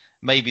somewhere.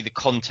 Maybe the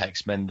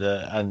context meant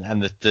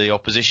the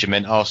opposition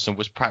meant Arsenal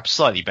was perhaps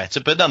slightly better,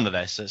 but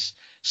nonetheless, it's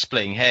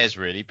splitting hairs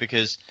really,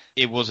 because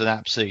it was an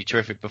absolutely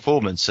terrific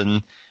performance.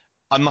 And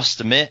I must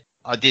admit,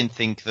 I didn't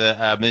think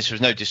that this was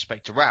no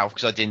disrespect to Ralph,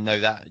 because I didn't know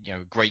that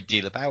a great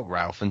deal about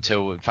Ralph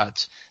until, in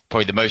fact,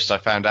 probably the most I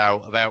found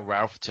out about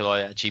Ralph until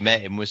I actually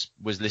met him was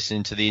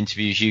listening to the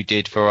interviews you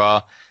did for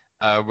our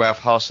Ralph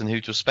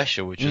Hasenhüttl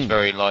special, which was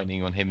very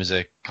enlightening on him as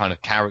a kind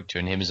of character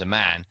and him as a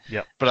man.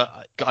 Yep.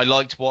 But I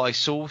liked what I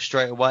saw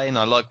straight away, and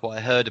I liked what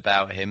I heard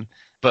about him.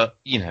 But,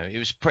 it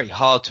was pretty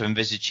hard to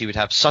envisage he would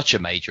have such a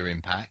major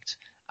impact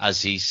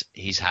as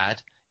he's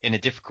had in a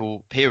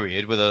difficult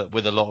period with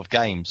a lot of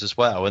games as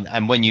well.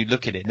 And when you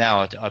look at it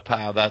now, I put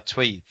out that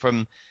tweet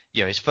from,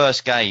 his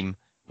first game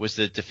was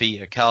the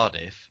defeat at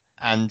Cardiff.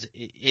 And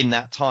in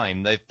that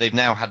time, they've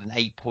now had an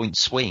 8-point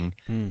swing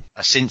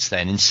since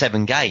then in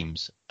 7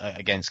 games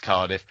against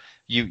Cardiff.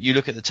 You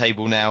look at the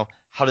table now,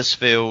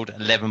 Huddersfield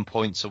 11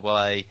 points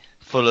away,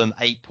 Fulham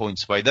 8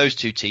 points away. Those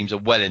 2 teams are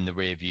well in the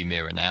rearview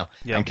mirror now.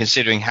 Yep. And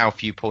considering how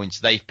few points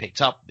they've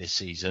picked up this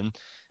season,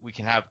 we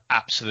can have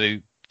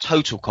absolute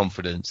total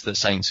confidence that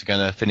Saints are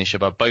going to finish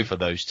above both of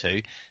those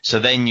 2. So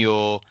then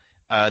you're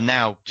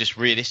now just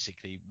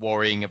realistically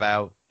worrying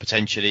about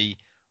potentially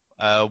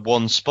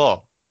 1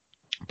 spot.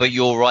 But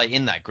you're right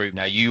in that group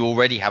now. You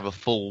already have a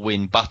full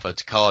win buffer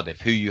to Cardiff,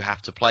 who you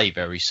have to play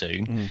very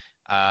soon.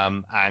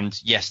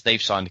 And yes,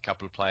 they've signed a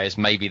couple of players.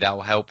 Maybe that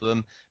will help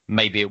them.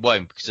 Maybe it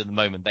won't, because at the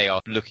moment they are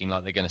looking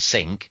like they're going to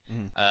sink.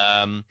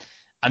 And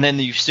then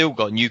you've still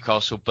got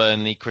Newcastle,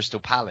 Burnley,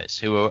 Crystal Palace,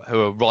 who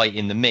are right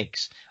in the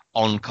mix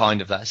on kind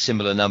of that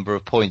similar number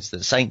of points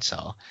that Saints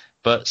are.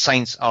 But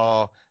Saints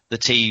are the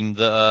team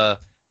that are,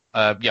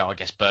 I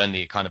guess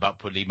Burnley are kind of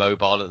upwardly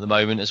mobile at the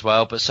moment as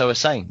well, but so are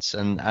Saints,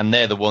 and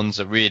they're the ones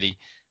that really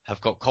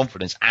have got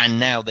confidence, and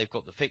now they've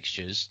got the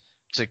fixtures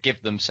to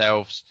give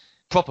themselves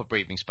proper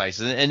breathing space.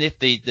 And if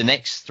the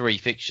next 3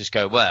 fixtures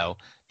go well,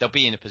 they'll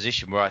be in a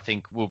position where I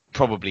think we'll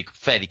probably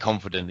fairly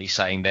confidently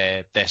saying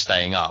they're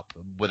staying up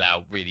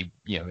without really,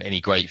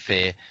 any great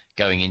fear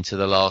going into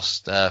the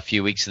last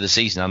few weeks of the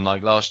season,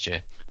 unlike last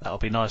year. That'll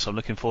be nice. I'm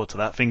looking forward to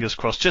that. Fingers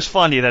crossed. Just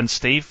finally then,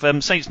 Steve,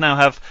 Saints now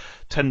have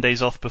 10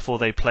 days off before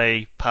they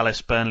play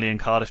Palace, Burnley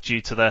and Cardiff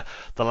due to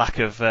the lack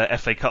of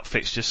FA Cup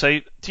fixtures. So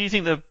do you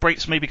think the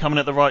breaks may be coming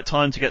at the right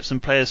time to get some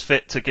players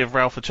fit to give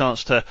Ralph a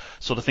chance to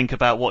sort of think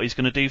about what he's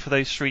going to do for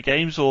those 3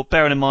 games? Or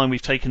bearing in mind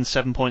we've taken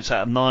 7 points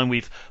out of 9,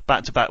 we've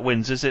back-to-back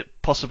wins, is it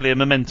possibly a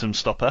momentum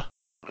stopper?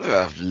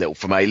 Little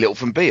from A, little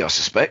from B, I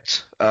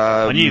suspect.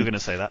 I knew you were going to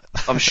say that.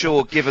 I'm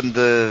sure given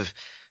the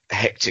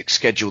hectic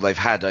schedule they've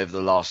had over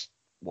the last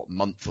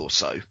month or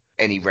so,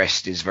 any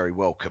rest is very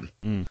welcome.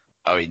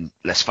 I mean,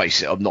 let's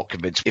face it, I'm not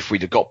convinced if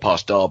we'd have got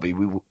past Derby,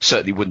 we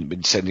certainly wouldn't have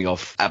been sending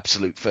off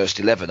absolute first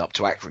 11 up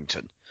to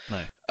Accrington.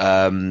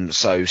 No.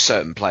 So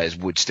certain players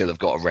would still have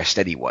got a rest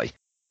anyway.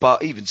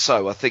 But even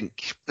so, I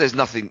think there's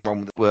nothing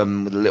wrong with a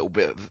little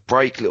bit of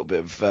break, a little bit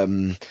of,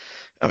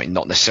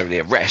 not necessarily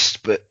a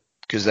rest, but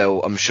because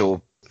they'll, I'm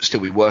sure, still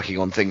be working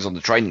on things on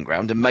the training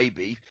ground. And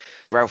maybe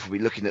Ralph will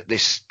be looking at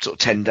this sort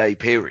of 10-day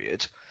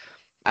period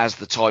as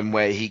the time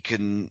where he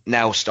can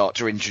now start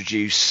to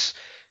introduce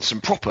some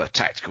proper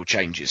tactical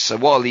changes. So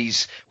while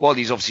he's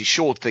obviously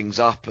shored things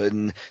up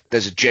and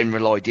there's a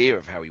general idea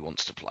of how he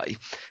wants to play,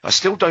 I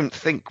still don't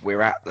think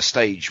we're at the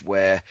stage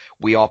where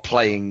we are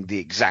playing the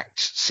exact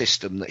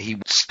system that he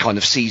kind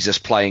of sees us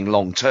playing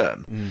long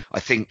term.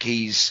 I think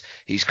he's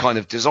kind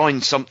of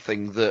designed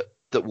something that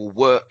will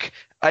work,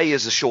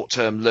 as a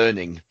short-term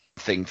learning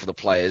thing for the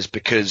players,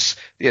 because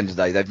at the end of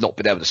the day they've not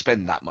been able to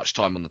spend that much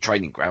time on the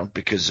training ground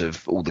because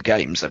of all the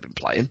games they've been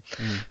playing.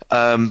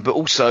 But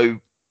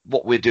also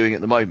what we're doing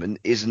at the moment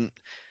isn't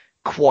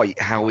quite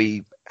how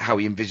he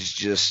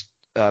envisages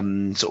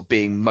us sort of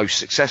being most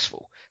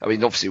successful. I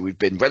mean, obviously we've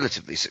been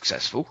relatively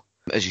successful,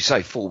 as you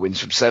say, 4 wins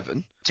from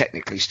 7,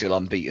 technically still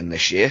unbeaten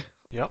this year.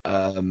 Yep.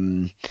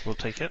 We'll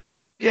take it.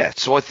 Yeah,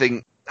 so I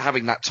think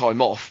having that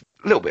time off,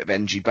 a little bit of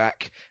energy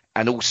back,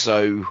 and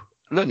also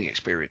learning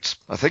experience,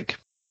 I think.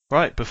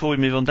 Right, before we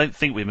move on, don't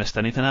think we missed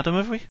anything, Adam,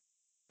 have we?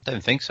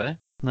 Don't think so.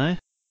 No?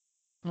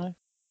 No.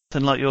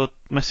 Something like your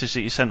message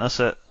that you sent us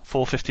at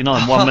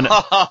 4:59,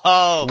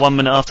 1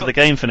 minute after the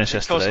game finished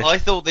yesterday. I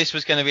thought this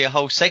was going to be a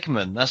whole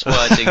segment. That's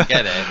why I didn't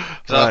get it,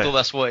 because I thought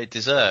that's what it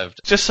deserved.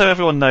 Just so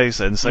everyone knows,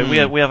 then. So we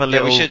have a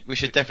little. Yeah, we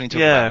should definitely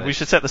talk about it. Yeah, we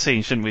should set the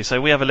scene, shouldn't we? So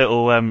we have a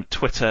little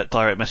Twitter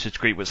direct message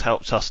group which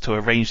helps us to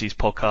arrange these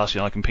podcasts.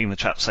 I can ping the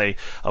chat, say,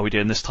 "Are we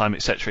doing this time?"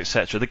 etc.,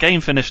 etc. The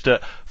game finished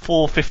at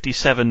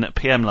 4:57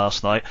 p.m.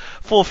 last night.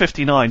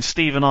 4:59.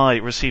 Steve and I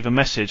receive a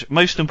message.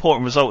 Most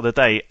important result of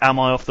the day. Am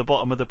I off the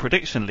bottom of the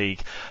prediction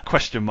league? ?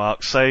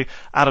 So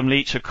Adam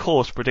Leach, of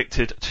course,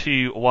 predicted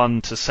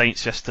 2-1 to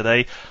Saints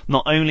yesterday.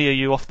 Not only are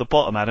you off the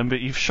bottom, Adam, but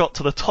you've shot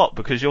to the top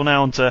because you're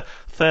now on to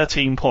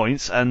 13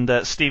 points and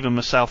Steve and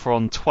myself are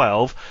on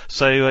 12.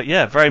 So,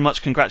 very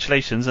much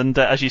congratulations. And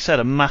as you said,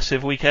 a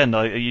massive weekend.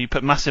 You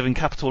put massive in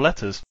capital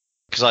letters.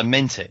 Because I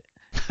meant it.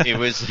 It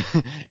was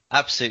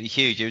absolutely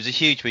huge. It was a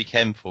huge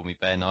weekend for me,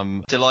 Ben.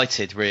 I'm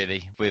delighted,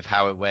 really, with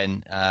how it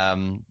went.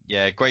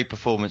 Great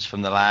performance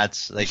from the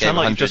lads. They sound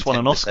like you just won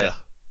an Oscar.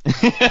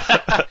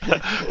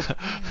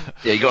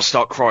 Yeah, you got to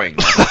start crying.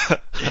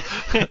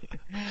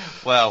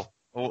 Well,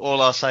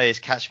 all I'll say is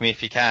catch me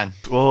if you can.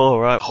 All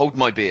right. Hold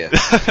my beer.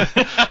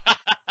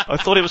 I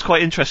thought it was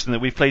quite interesting that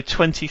we've played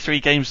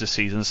 23 games this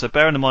season, so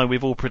bearing in mind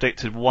we've all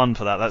predicted 1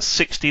 for that. That's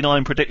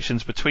 69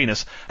 predictions between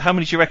us. How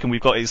many do you reckon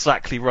we've got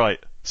exactly right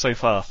so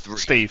far? 3.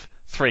 Steve?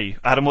 3.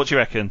 Adam, what do you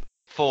reckon?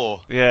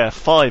 4. Yeah,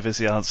 5 is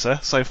the answer.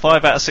 So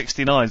 5 out of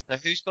 69. So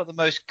who's got the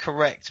most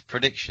correct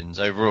predictions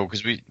overall?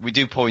 Because we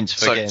do points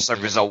for games. So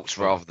results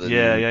rather than...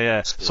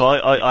 Yeah. So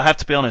I have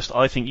to be honest,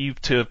 I think you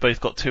two have both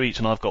got 2 each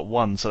and I've got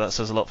 1, so that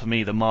says a lot for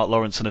me, the Mark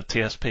Lawrenson of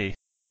TSP.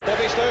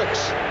 Bobby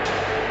Stokes.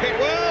 Hit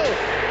well.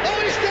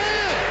 Oh, he's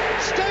there!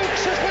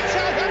 Stokes has put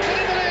Southampton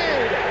in the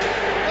lead.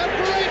 A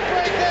great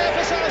break there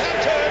for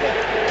Southampton.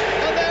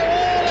 And they're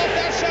all off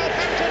that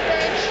Southampton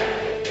bench.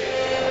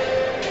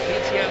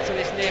 Beating out to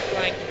this near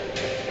flank.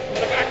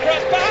 What a back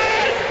cross,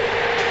 Barnes!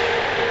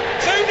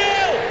 2-0!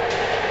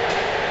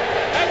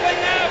 And they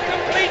now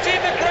completed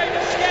the great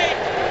escape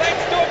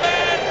thanks to a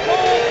man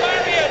called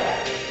Marion.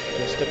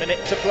 Just a minute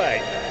to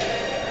play.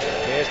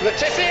 Here's Le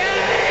Tissier!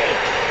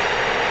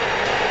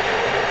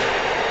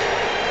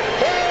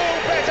 Who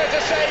better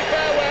to say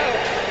farewell?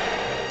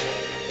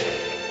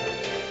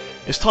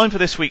 It's time for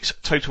this week's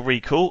Total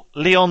Recall.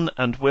 Leon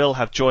and Will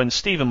have joined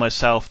Steve and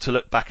myself to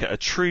look back at a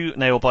true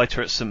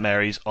nail-biter at St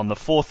Mary's on the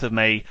 4th of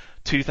May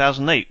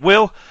 2008.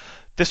 Will,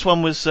 this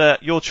one was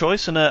your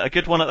choice and a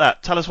good one at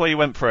that. Tell us why you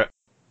went for it.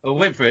 I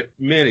went for it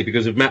merely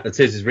because of Matt Le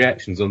Tis's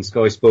reactions on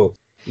Sky Sport.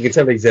 You can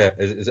tell he's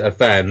a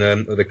fan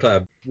of the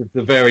club.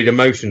 The varied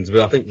emotions, but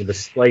I think were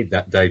displayed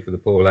that day for the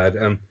poor lad.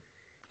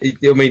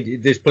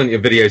 There's plenty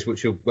of videos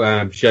which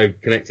will show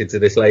connected to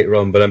this later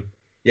on, but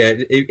yeah,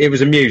 it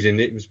was amusing.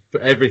 It was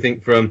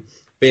everything from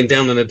being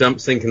down in the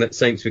dumps, thinking that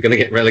Saints were going to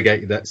get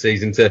relegated that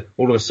season, to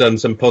all of a sudden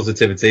some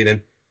positivity,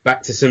 then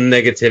back to some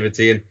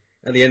negativity, and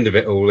at the end of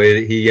it all,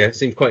 he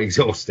seemed quite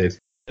exhausted.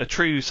 A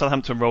true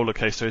Southampton roller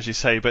coaster, as you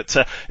say, but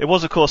it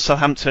was, of course,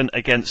 Southampton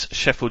against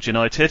Sheffield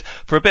United.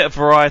 For a bit of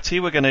variety,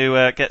 we're going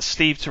to get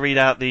Steve to read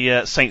out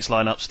the Saints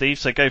lineup. Steve,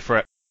 so go for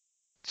it.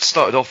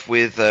 Started off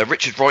with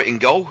Richard Wright in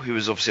goal, who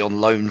was obviously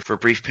on loan for a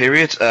brief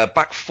period.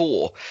 Back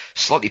four,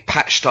 slightly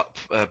patched up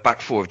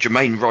back four of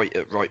Jermaine Wright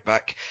at right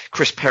back,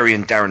 Chris Perry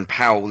and Darren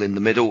Powell in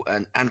the middle,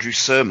 and Andrew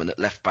Sermon at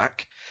left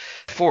back.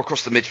 Four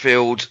across the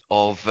midfield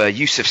of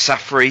Yusuf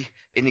Safri,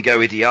 Inigo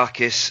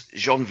Idiakis,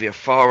 Jean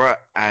Villafara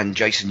and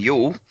Jason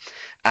Ewell.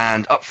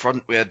 And up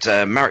front we had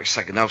Marek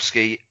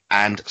Saganowski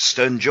and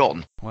Stern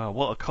John. Wow,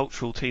 what a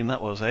cultural team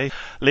that was, eh?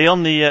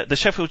 Leon, the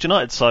Sheffield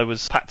United side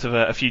was packed of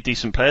a few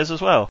decent players as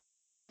well.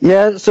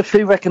 Yeah, there's a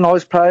few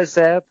recognised players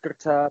there. We've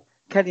got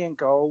Kenny in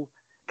goal,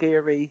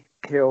 Geary,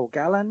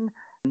 Kilgallen,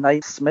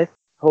 Nate Smith,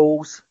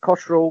 Halls,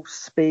 Cotterill,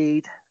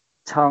 Speed,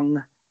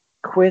 Tongue,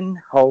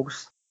 Quinn,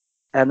 Hulse,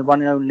 and the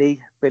one and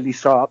only Billy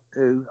Sharp,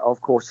 who,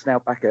 of course, is now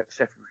back at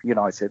Sheffield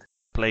United.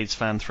 Blades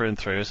fan through and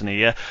through, isn't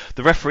he?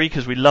 The referee,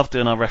 because we love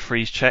doing our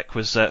referees check,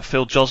 was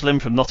Phil Joslin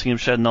from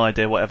Nottinghamshire. No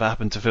idea whatever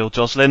happened to Phil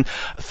Joslin.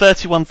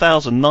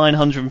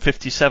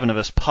 31,957 of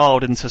us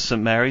piled into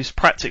St Mary's,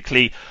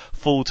 practically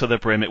full to the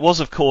brim. It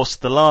was, of course,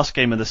 the last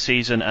game of the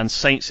season, and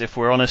Saints, if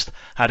we're honest,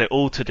 had it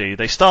all to do.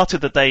 They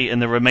started the day in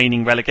the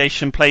remaining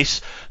relegation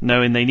place,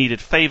 knowing they needed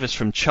favours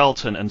from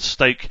Charlton and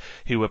Stoke,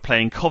 who were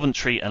playing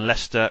Coventry and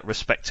Leicester,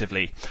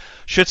 respectively.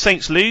 Should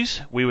Saints lose,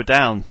 we were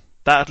down.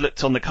 That had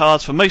looked on the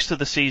cards for most of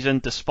the season,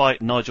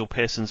 despite Nigel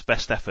Pearson's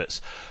best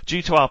efforts.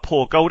 Due to our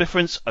poor goal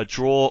difference, a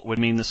draw would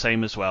mean the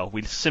same as well.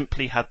 We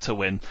simply had to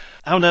win.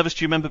 How nervous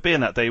do you remember being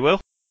that day, Will?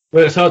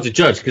 Well, it's hard to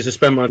judge because I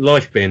spent my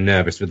life being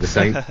nervous with the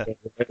Saints.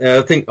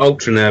 I think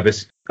ultra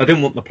nervous. I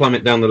didn't want to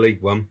plummet down the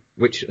League One,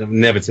 which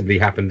inevitably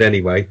happened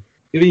anyway.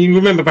 You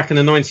remember back in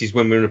the 90s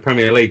when we were in the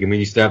Premier League and we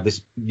used to have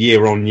this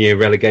year-on-year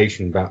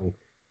relegation battle.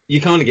 You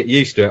kind of get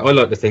used to it. I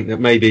like to think that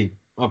maybe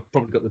I've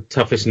probably got the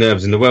toughest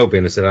nerves in the world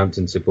being a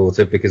Southampton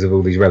supporter because of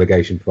all these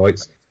relegation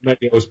fights.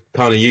 Maybe I was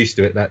kind of used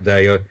to it that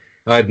day.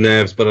 I had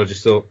nerves, but I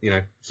just thought,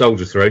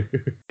 soldier through.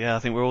 Yeah, I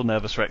think we're all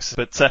nervous, Rex.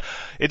 But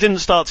it didn't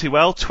start too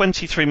well.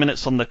 23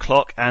 minutes on the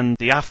clock, and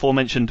the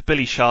aforementioned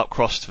Billy Sharp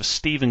crossed for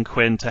Stephen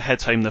Quinn to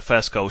head home the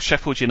first goal.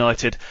 Sheffield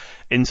United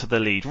into the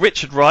lead.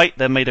 Richard Wright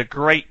then made a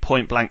great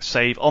point-blank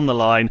save on the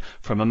line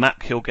from a Matt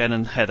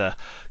Kilgannon header.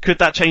 Could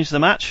that change the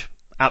match?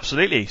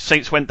 Absolutely.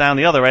 Saints went down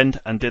the other end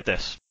and did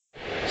this.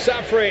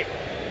 Safri,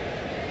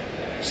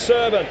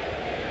 Sermon,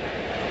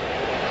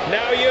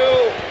 now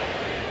you,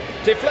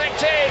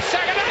 deflected,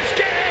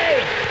 Saganowski,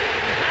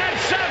 and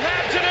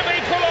Southampton have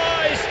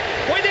equalised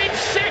within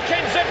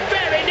seconds of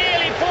very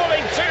nearly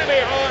falling two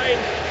behind.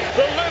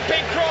 The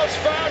looping cross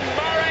found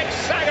Marek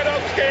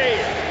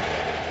Saganowski.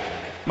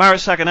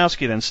 Marek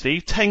Saganowski then,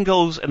 Steve, 10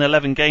 goals in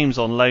 11 games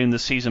on loan the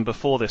season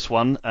before this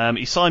one.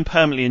 He signed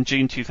permanently in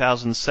June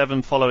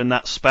 2007 following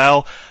that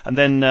spell, and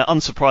then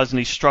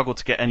unsurprisingly struggled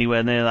to get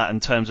anywhere near that in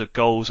terms of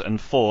goals and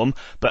form,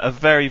 but a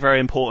very, very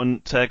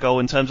important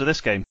goal in terms of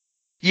this game.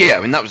 Yeah,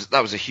 I mean,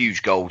 that was a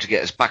huge goal to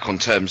get us back on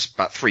terms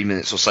about 3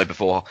 minutes or so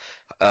before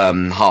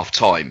half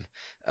time.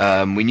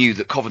 We knew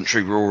that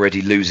Coventry were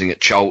already losing at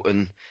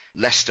Charlton.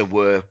 Leicester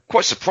were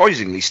quite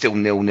surprisingly still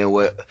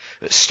 0-0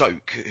 at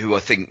Stoke, who I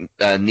think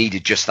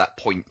needed just that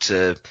point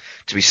to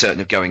be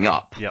certain of going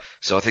up. Yep.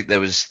 So I think there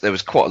was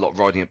quite a lot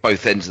riding at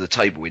both ends of the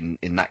table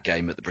in that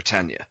game at the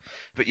Britannia.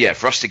 But yeah,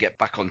 for us to get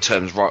back on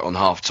terms right on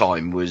half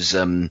time was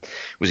a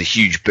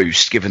huge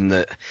boost, given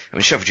that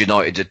Sheffield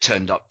United had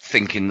turned up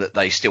thinking that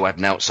they still had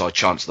an outside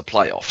chance of the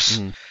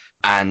playoffs.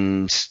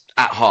 And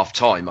at half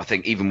time, I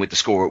think even with the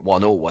score at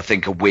 1-1, I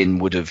think a win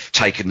would have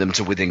taken them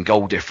to within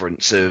goal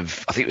difference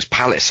of, I think it was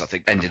Palace, I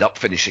think ended up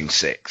finishing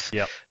sixth.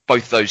 Yep.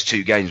 Both those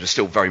two games were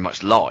still very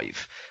much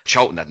live.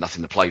 Charlton had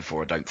nothing to play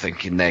for, I don't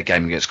think, in their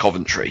game against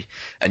Coventry,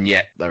 and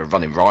yet they were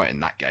running riot in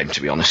that game,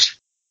 to be honest.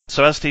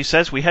 So as Steve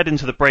says, we head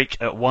into the break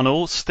at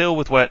 1-1, still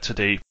with work to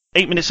do.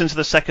 8 minutes into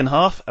the second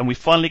half, and we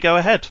finally go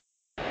ahead.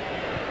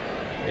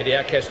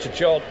 Idiakis to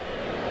John.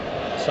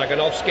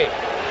 Saganowski.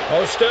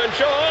 Oh, Stern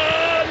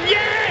John!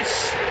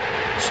 Yes!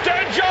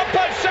 Stern John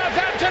puts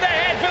Southampton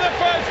ahead for the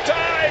first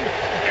time.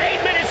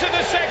 8 minutes of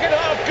the second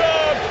half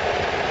gone.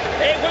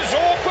 It was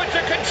awkward to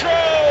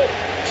control.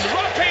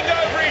 Dropping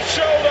over his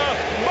shoulder.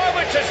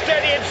 Moment to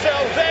steady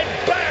himself, then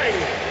bang!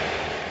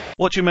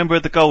 What do you remember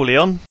of the goal,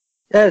 Leon?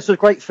 Yeah, it's a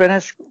great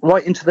finish,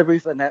 right into the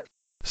roof of the net.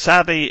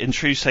 Sadly, in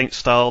true Saints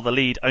style, the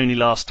lead only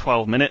lasts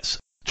 12 minutes.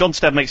 John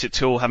Stead makes it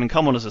 2-2, having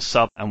come on as a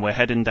sub, and we're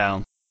heading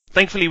down.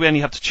 Thankfully, we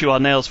only have to chew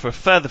our nails for a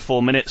further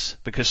 4 minutes,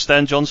 because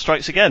Stern John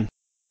strikes again.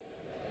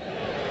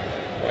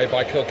 Way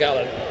by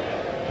Kilgallen.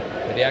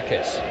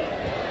 Idiakis.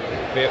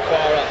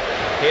 Villafara.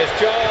 Here's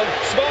John.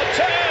 Smart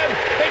turn.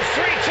 It's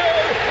 3-2,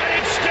 and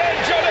it's Stern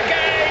John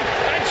again.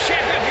 And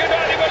Sheffield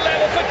United were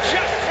level for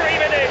just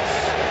 3 minutes.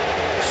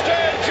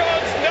 Stern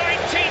John's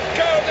 19th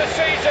goal of the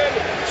season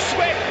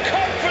swept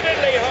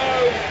confidently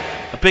home.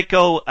 big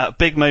goal at a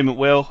big moment,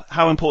 Will.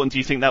 How important do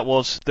you think that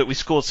was that we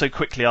scored so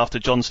quickly after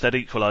John Stead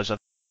equalised?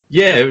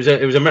 Yeah,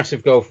 it was a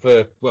massive goal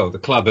for, well, the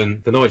club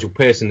and for Nigel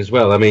Pearson as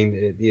well. I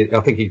mean, I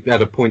think he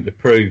had a point to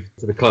prove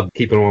to the club,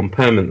 keeping him on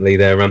permanently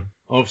there.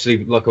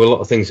 Obviously, like a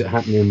lot of things that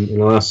happened in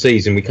the last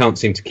season, we can't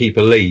seem to keep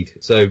a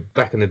lead. So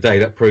back in the day,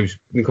 that proves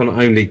we not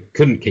only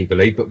couldn't keep a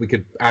lead, but we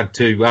could add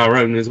to our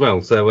own as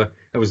well. So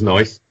that was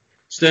nice.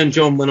 Stern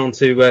John went on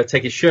to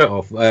take his shirt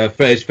off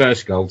for his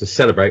first goal to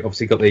celebrate.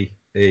 Obviously got the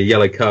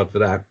yellow card for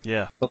that.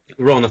 Yeah. But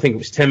Ron, I think it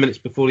was 10 minutes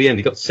before the end,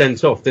 he got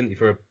sent off, didn't he,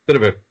 for a bit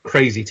of a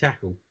crazy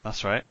tackle.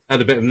 That's right.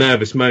 Had a bit of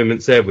nervous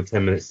moments there with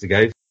 10 minutes to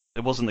go.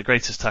 It wasn't the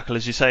greatest tackle,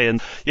 as you say.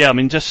 And yeah, I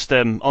mean, just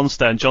on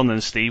Stern John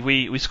and Steve,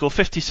 we scored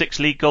 56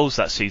 league goals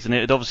that season. It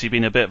had obviously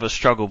been a bit of a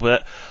struggle,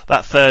 but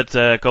that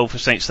third goal for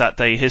Saints that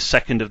day, his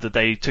second of the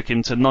day, took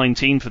him to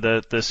 19 for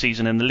the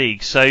season in the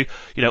league. So,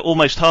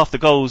 almost half the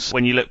goals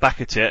when you look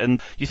back at it,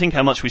 and you think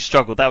how much we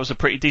struggled. That was a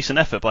pretty decent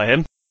effort by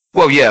him.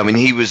 Well, yeah, I mean,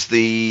 he was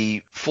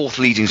the fourth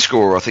leading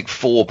scorer, I think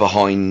 4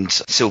 behind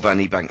Sylvain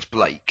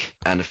Ebanks-Blake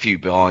and a few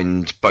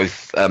behind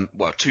both,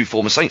 2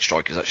 former Saints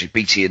strikers, actually,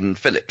 Beattie and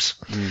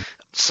Phillips.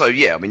 So,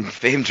 yeah, I mean,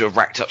 for him to have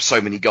racked up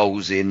so many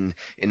goals in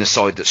a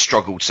side that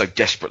struggled so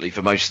desperately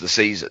for most of the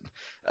season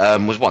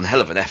was one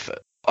hell of an effort.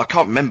 I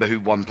can't remember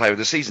who won Player of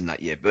the Season that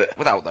year, but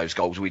without those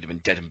goals, we'd have been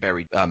dead and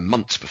buried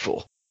months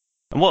before.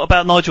 And what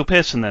about Nigel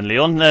Pearson then,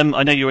 Leon?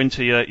 I know you're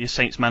into your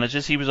Saints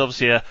managers. He was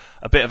obviously a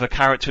bit of a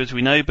character, as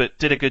we know, but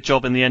did a good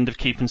job in the end of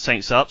keeping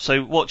Saints up.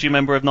 So what do you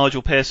remember of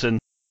Nigel Pearson?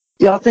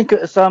 Yeah, I think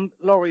it was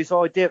Laurie's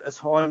idea at the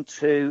time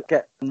to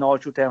get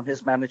Nigel down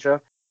his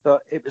manager,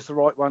 but it was the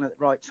right one at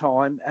the right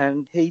time,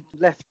 and he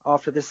left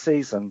after this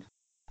season.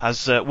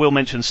 As Will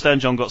mentioned, Stern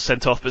John got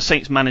sent off, but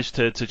Saints managed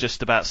to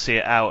just about see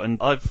it out. And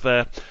I've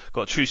got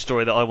a true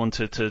story that I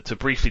wanted to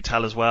briefly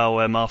tell as well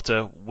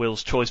after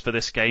Will's choice for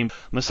this game.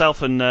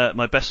 Myself and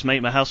my best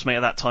mate, my housemate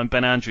at that time,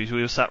 Ben Andrews,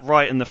 we were sat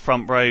right in the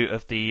front row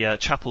of the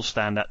chapel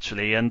stand,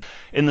 actually. And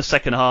in the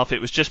second half,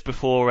 it was just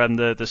before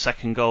the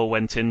second goal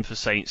went in for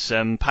Saints.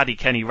 Paddy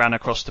Kenny ran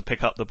across to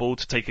pick up the ball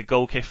to take a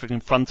goal kick in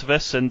front of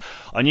us. And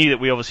I knew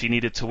that we obviously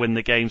needed to win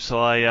the game. So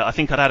I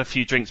think I'd had a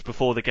few drinks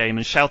before the game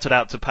and shouted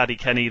out to Paddy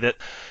Kenny that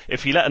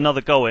if he let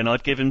another goal in,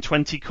 I'd give him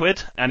 20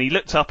 quid. And he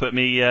looked up at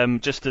me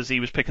just as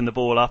he was picking the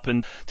ball up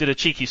and did a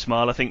cheeky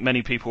smile. I think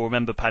many people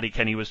remember Paddy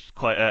Kenny was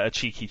quite a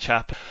cheeky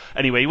chap.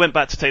 Anyway, he went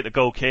back to take the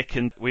goal kick,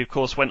 and we, of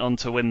course, went on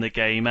to win the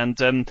game. And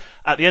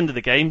at the end of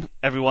the game,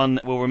 everyone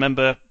will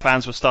remember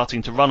fans were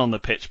starting to run on the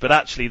pitch, but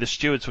actually the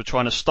stewards were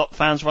trying to stop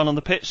fans run on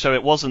the pitch, so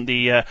it wasn't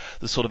the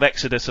sort of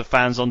exodus of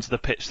fans onto the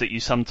pitch that you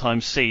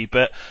sometimes see.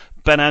 But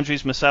Ben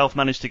Andrews, myself,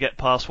 managed to get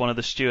past one of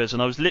the stewards,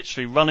 and I was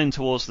literally running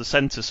towards the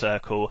centre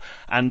circle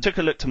and took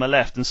a look to my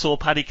left and saw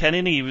Paddy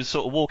Kenny. He was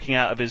sort of walking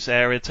out of his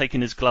area,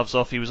 taking his gloves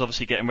off. He was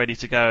obviously getting ready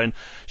to go and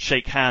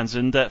shake hands.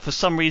 And for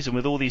some reason,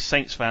 with all these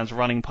Saints fans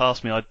running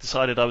past me, I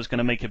decided I was going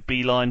to make a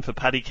beeline for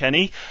Paddy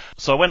Kenny.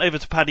 So I went over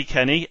to Paddy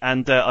Kenny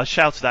and I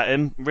shouted at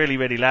him really,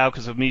 really loud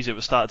because the music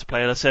was starting to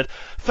play. And I said,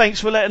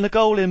 "Thanks for letting the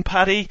goal in,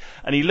 Paddy."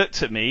 And he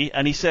looked at me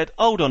and he said,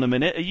 "Hold on a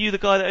minute, are you the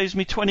guy that owes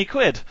me 20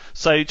 quid?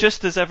 So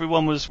just as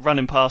everyone was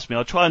running past me, I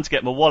was trying to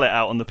get my wallet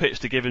out on the pitch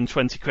to give him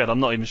 20 quid.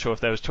 I'm not even sure if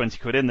there was 20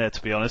 quid in there,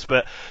 to be honest.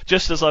 But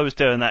just as I was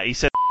doing that, he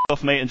said,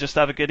 "Off, mate, and just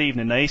have a good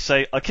evening, eh?"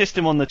 So I kissed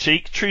him on the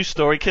cheek, true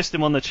story, kissed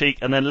him on the cheek,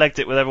 and then legged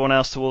it with everyone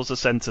else towards the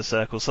centre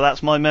circle. So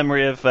that's my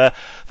memory of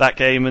that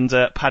game and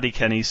Paddy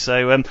Kenny.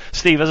 So,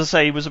 Steve, as I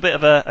say, he was a bit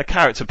of a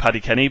character,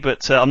 Paddy Kenny,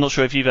 but I'm not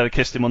sure if you've ever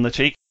kissed him on the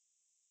cheek.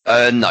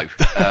 No,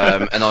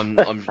 and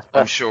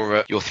I'm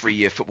sure your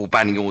 3-year football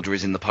banning order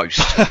is in the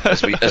post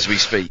as we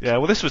speak. Yeah,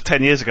 well, this was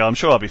 10 years ago. I'm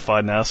sure I'll be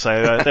fine now.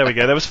 So there we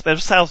go. There was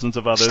thousands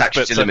of others.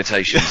 Statute of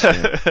limitations.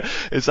 Yeah.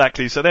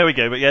 Exactly. So there we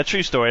go. But yeah,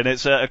 true story, and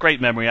it's a great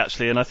memory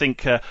actually. And I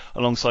think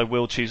alongside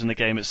Will choosing the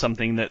game, it's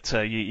something that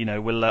you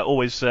know will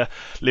always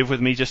live with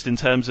me, just in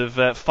terms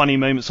of funny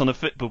moments on a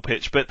football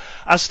pitch. But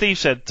as Steve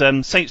said,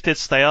 Saints did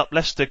stay up.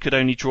 Leicester could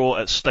only draw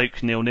at Stoke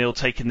 0-0,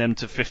 taking them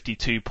to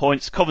 52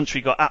 points.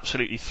 Coventry got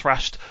absolutely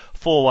thrashed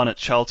 4-1 at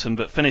Charlton,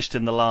 but finished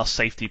in the last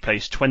safety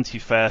place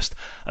 21st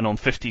and on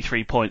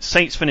 53 points.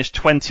 Saints finished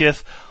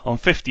 20th on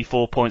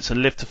 54 points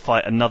and lived to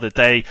fight another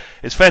day.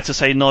 It's fair to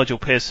say Nigel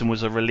Pearson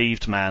was a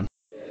relieved man.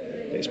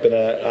 It's been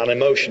an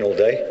emotional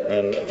day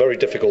and a very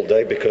difficult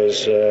day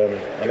because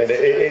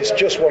it's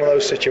just one of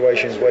those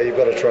situations where you've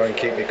got to try and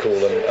keep me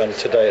cool, and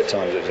today at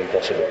times it was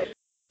impossible.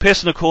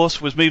 Pearson, of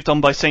course, was moved on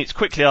by Saints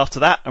quickly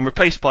after that and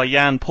replaced by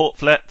Jan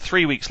Portflet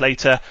 3 weeks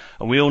later,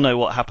 and we all know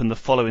what happened the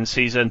following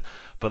season,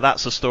 but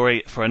that's a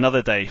story for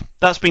another day.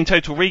 That's been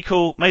Total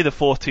Recall, May the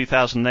 4th,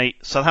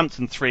 2008,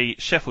 Southampton 3,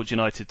 Sheffield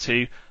United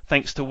 2,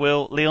 thanks to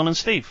Will, Leon and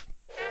Steve.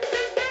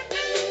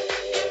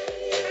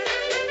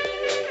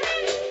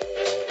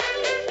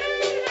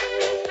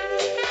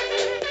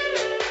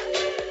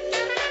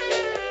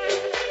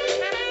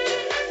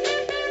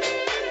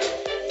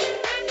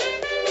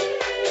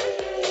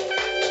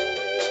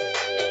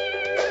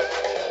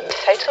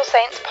 Total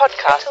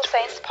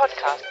Saints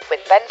Podcast with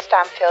Ben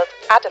Stanfield,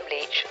 Adam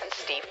Leach and and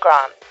Steve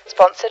Grant.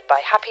 Sponsored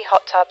by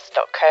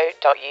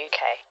happyhottubs.co.uk.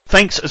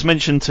 Thanks, as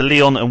mentioned, to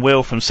Leon and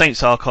Will from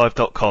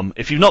saintsarchive.com.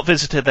 If you've not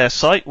visited their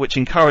site, which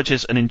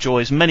encourages and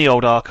enjoys many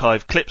old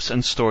archive clips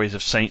and stories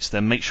of Saints,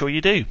 then make sure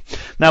you do.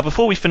 Now,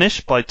 before we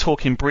finish by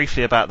talking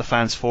briefly about the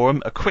Fans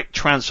Forum, a quick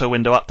transfer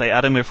window update,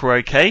 Adam, if we're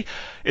okay.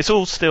 It's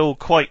all still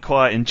quite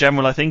quiet in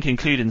general, I think,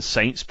 including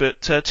Saints,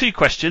 but two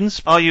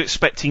questions. Are you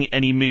expecting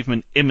any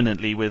movement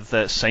imminently with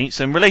Saints?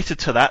 And related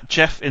to that,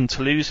 Jeff in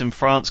Toulouse in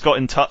France got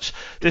in touch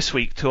this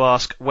week to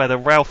ask whether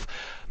Ralph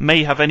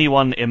may have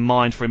anyone in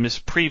mind from his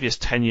previous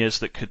tenures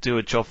that could do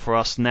a job for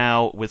us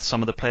now with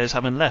some of the players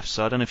having left.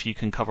 So I don't know if you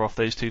can cover off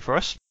those two for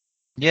us.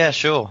 Yeah,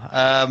 sure.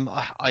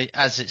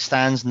 As it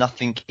stands,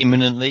 nothing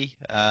imminently.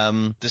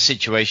 The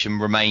situation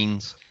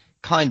remains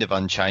kind of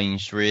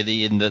unchanged,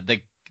 really, in that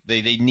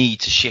they need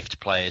to shift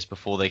players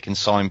before they can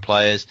sign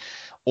players.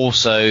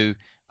 Also,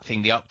 I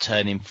think the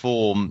upturn in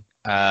form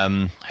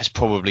has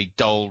probably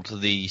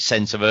dulled the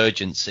sense of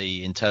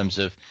urgency in terms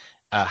of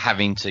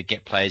having to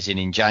get players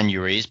in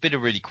January. It's been a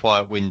really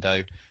quiet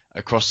window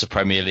across the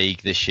Premier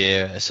League this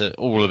year. It's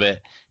all a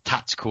bit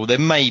tactical. There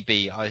may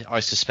be, I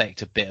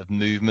suspect, a bit of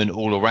movement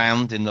all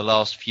around in the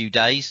last few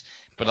days,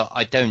 but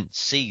I don't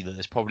see that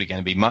there's probably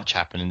going to be much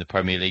happen in the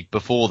Premier League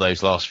before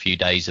those last few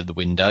days of the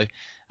window.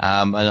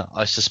 And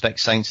I suspect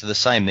Saints are the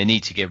same. They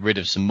need to get rid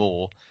of some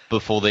more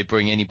before they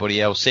bring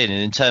anybody else in.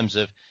 And in terms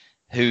of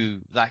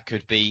who that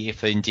could be,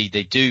 if indeed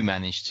they do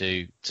manage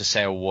to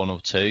sell one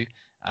or two,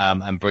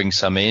 and bring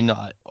some in.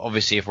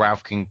 Obviously, if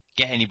Ralph can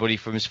get anybody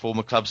from his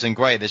former clubs, then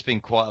great. There's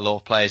been quite a lot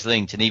of players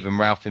linked, and even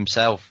Ralph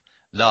himself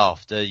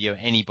laughed.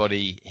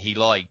 Anybody he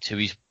liked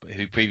who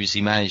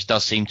previously managed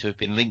does seem to have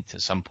been linked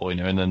at some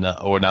point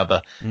or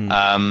another.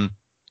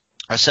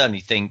 I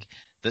certainly think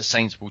that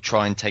Saints will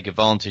try and take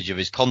advantage of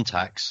his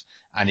contacts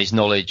and his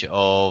knowledge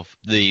of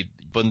the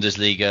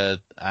Bundesliga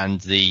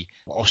and the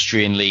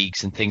Austrian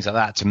leagues and things like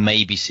that to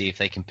maybe see if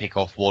they can pick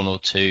off one or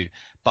two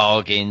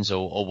bargains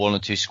or one or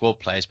two squad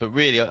players. But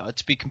really,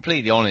 to be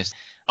completely honest,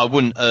 I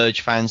wouldn't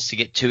urge fans to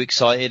get too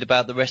excited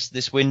about the rest of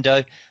this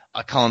window.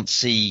 I can't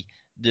see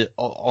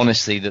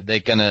honestly that they're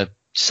going to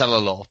sell a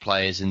lot of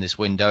players in this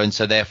window, and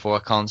so therefore I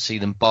can't see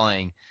them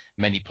buying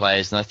many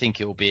players. And I think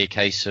it will be a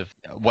case of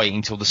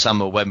waiting till the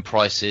summer when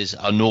prices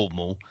are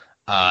normal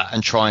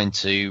and trying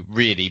to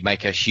really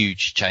make a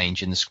huge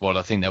change in the squad.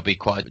 I think there'll be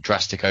quite a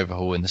drastic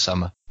overhaul in the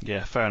summer.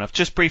 Yeah, fair enough.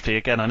 Just briefly,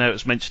 again, I know it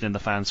was mentioned in the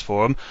Fans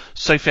Forum,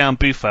 Sofiane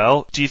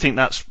Boufal, do you think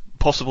that's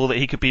possible that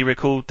he could be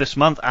recalled this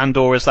month, and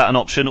or is that an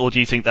option, or do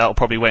you think that'll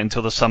probably wait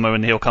until the summer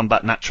and he'll come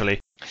back naturally?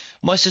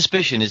 My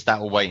suspicion is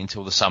that will wait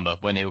until the summer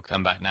when he'll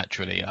come back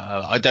naturally.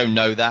 I don't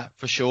know that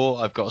for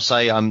sure. I've got to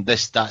say,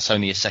 that's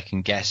only a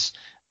second guess.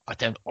 I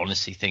don't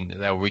honestly think that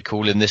they'll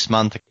recall him this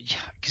month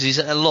because he's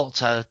a lot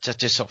to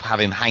just sort of have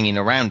him hanging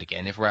around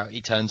again. If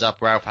he turns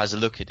up, Ralph has a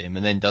look at him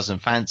and then doesn't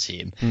fancy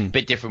him. A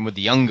bit different with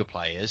the younger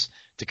players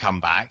to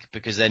come back,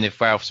 because then if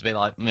Ralph's a bit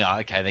like,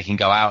 okay, they can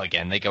go out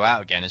again, they go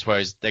out again. As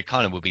whereas they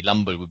kind of would be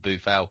lumbered with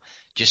Boufal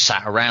just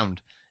sat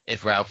around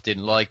if Ralph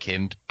didn't like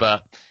him.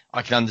 But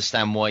I can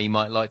understand why he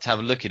might like to have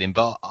a look at him,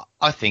 but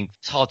I think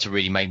it's hard to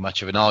really make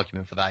much of an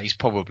argument for that. He's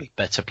probably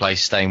better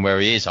placed staying where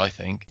he is, I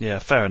think. Yeah,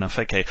 fair enough.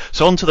 Okay,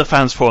 so on to the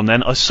Fans Forum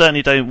then. I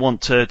certainly don't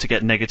want to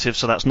get negative,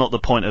 so that's not the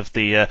point of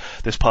the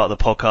this part of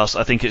the podcast.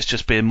 I think it's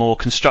just being more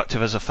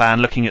constructive as a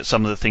fan, looking at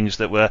some of the things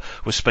that were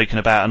spoken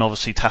about, and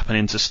obviously tapping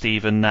into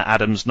Steve and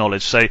Adam's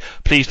knowledge. So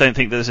please don't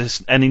think that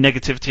there's any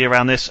negativity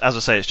around this. As I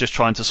say, it's just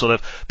trying to sort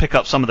of pick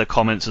up some of the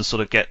comments and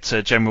sort of get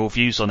general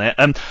views on it.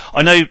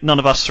 I know none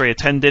of us three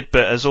attended,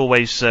 but as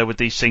always with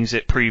these things,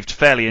 it proved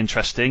fairly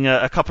interesting.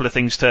 A couple of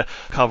things to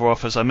cover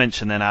off, as I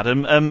mentioned then,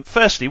 Adam.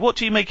 Firstly, what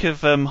do you make of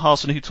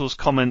Hasenhüttl's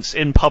comments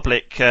in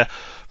public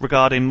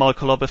regarding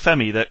Michael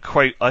Obafemi that,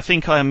 quote, I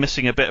think I am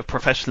missing a bit of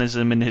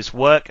professionalism in his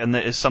work and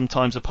that is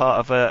sometimes a part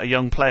of a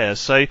young player.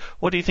 So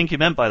what do you think he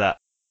meant by that?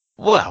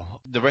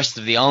 Well, the rest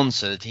of the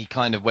answer, he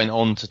kind of went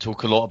on to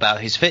talk a lot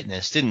about his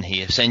fitness, didn't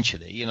he,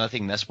 essentially? And I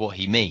think that's what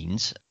he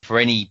means. For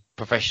any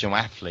professional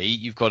athlete,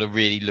 you've got to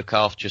really look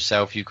after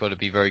yourself. You've got to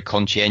be very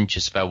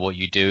conscientious about what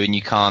you do, and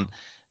you can't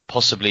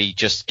possibly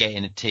just get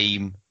in a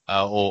team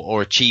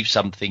or achieve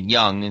something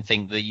young and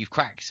think that you've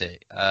cracked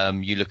it.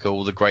 You look at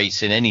all the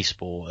greats in any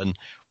sport and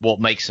what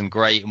makes them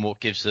great and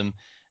what gives them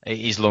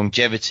is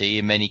longevity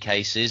in many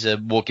cases.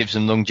 What gives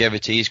them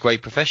longevity is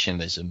great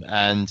professionalism.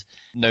 And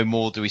no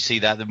more do we see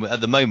that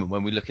at the moment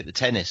when we look at the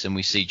tennis and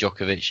we see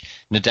Djokovic,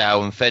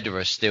 Nadal and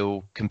Federer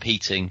still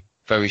competing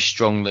very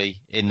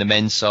strongly in the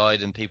men's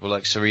side, and people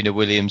like Serena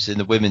Williams in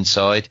the women's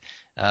side,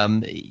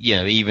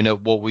 even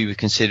at what we would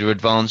consider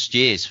advanced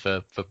years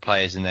for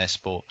players in their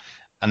sport.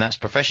 And that's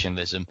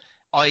professionalism.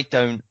 I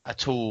don't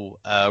at all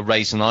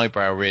raise an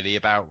eyebrow really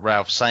about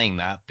Ralph saying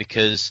that,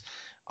 because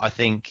I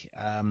think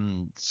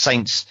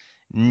Saints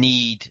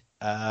need,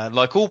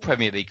 like all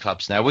Premier League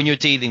clubs now, when you're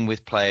dealing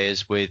with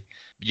players with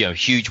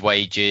huge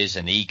wages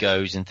and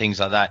egos and things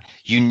like that,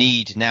 you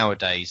need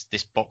nowadays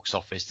this box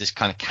office, this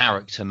kind of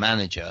character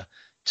manager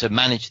to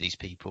manage these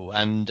people.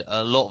 And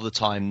a lot of the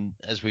time,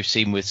 as we've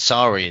seen with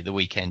Sarri at the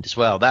weekend as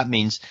well, that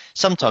means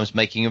sometimes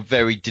making a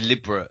very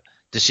deliberate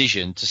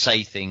decision to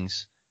say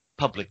things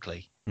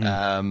publicly.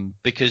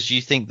 Because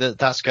you think that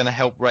that's going to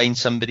help rein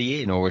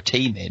somebody in or a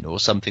team in or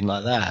something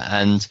like that.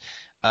 And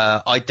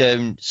I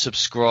don't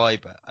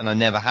subscribe, and I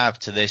never have,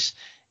 to this,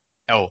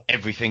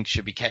 everything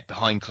should be kept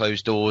behind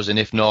closed doors, and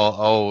if not,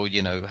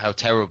 how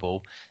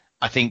terrible.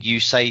 I think you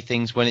say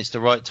things when it's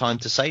the right time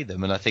to say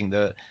them, and I think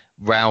that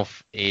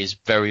Ralph is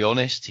very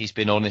honest. He's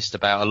been honest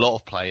about a lot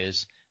of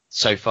players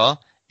so far,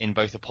 in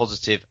both a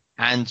positive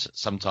and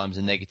sometimes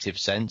a negative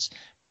sense.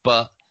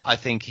 But I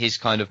think his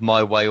kind of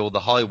my way or the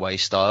highway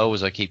style,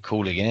 as I keep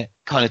calling it,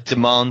 kind of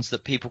demands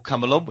that people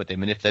come along with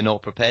him. And if they're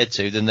not prepared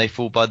to, then they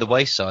fall by the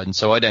wayside. And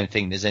so I don't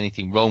think there's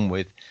anything wrong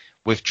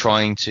with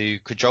trying to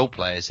cajole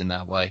players in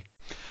that way.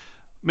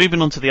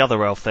 Moving on to the other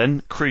Ralph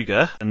then,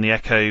 Kruger, and the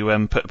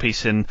Echo put a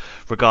piece in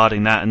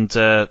regarding that and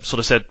sort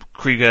of said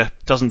Kruger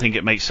doesn't think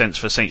it makes sense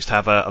for Saints to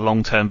have a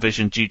long-term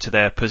vision due to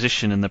their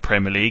position in the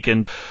Premier League.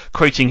 And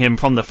quoting him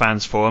from the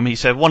Fans Forum, he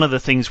said, "One of the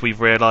things we've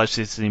realised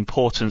is the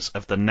importance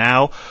of the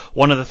now.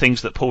 One of the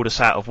things that pulled us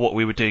out of what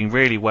we were doing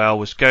really well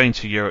was going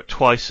to Europe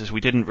twice, as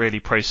we didn't really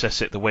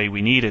process it the way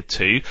we needed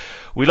to.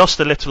 We lost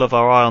a little of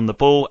our eye on the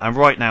ball, and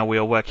right now we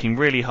are working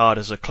really hard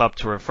as a club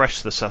to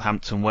refresh the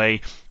Southampton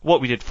way.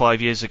 What we did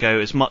 5 years ago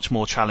is much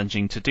more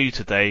challenging to do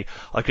today.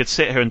 I could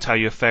sit here and tell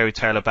you a fairy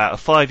tale about a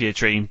 5-year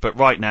dream, but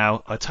right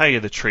now, I tell you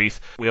the truth,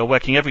 we are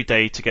working every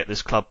day to get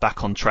this club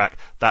back on track.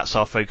 That's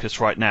our focus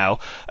right now."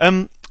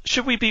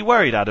 Should we be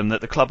worried, Adam, that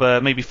the club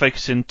are maybe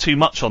focusing too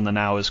much on the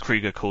now, as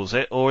Kruger calls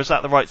it, or is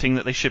that the right thing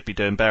that they should be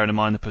doing, bearing in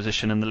mind the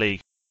position in the league?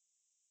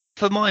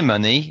 For my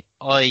money,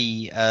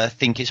 I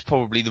think it's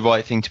probably the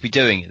right thing to be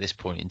doing at this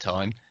point in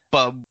time.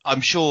 But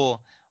I'm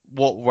sure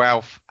what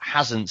Ralph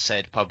hasn't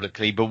said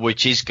publicly, but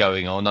which is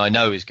going on, I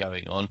know is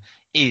going on,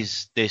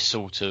 is this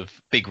sort of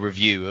big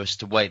review as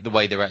to the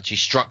way they're actually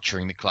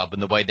structuring the club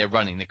and the way they're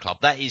running the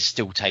club. That is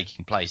still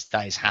taking place.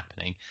 That is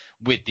happening,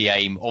 with the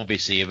aim,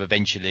 obviously, of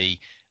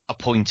eventually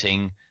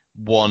appointing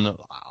one.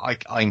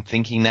 I'm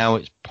thinking now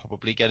it's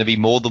probably going to be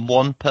more than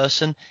one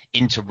person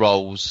into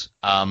roles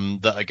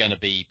that are going to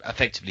be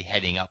effectively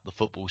heading up the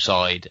football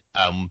side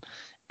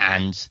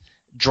and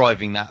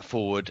driving that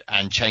forward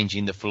and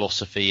changing the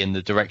philosophy and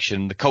the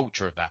direction, the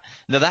culture of that.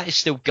 Now, that is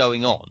still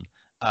going on.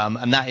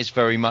 And that is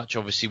very much,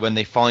 obviously, when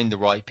they find the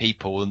right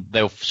people,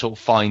 they'll sort of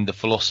find the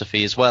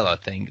philosophy as well, I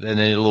think. Then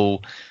it'll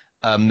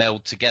all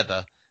meld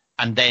together.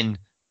 And then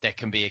there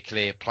can be a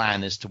clear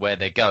plan as to where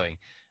they're going.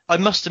 I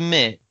must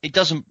admit, it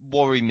doesn't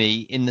worry me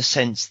in the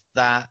sense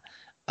that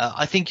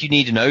I think you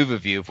need an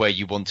overview of where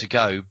you want to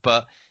go.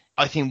 But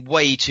I think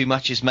way too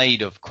much is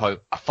made of,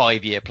 quote, a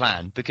 5-year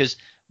plan. Because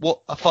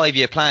what a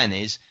 5-year plan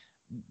is,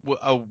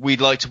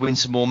 we'd like to win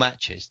some more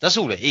matches. That's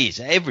all it is.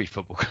 Every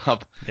football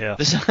club. Yeah.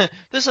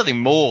 There's nothing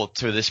more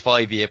to this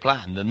 5-year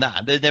plan than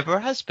that. There never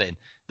has been.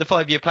 The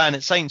 5-year plan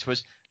at Saints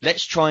was,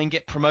 let's try and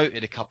get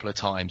promoted a couple of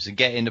times and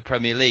get in the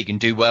Premier League and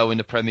do well in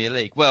the Premier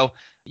League. Well,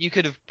 you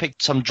could have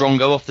picked some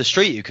drongo off the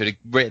street who could have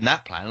written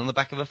that plan on the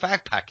back of a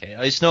fag packet.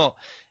 It's not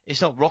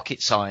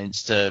rocket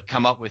science to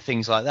come up with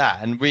things like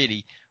that. And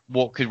really,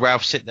 what could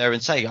Ralph sit there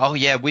and say? Oh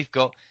yeah, we've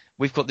got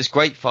this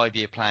great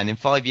 5-year plan. In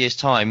 5 years'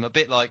 time, a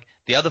bit like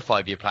the other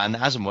 5-year plan that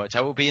hasn't worked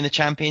out, will be in the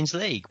Champions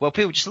League. Well,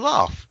 people just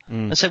laugh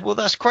and say, well,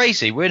 that's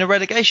crazy. We're in a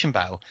relegation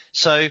battle.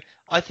 So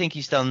I think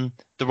he's done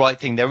the right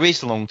thing. There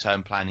is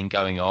long-term planning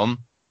going on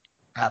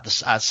at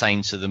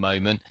Saints at the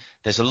moment.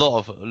 There's a lot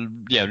of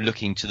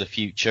looking to the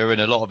future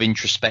and a lot of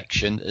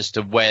introspection as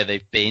to where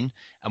they've been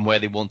and where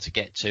they want to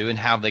get to and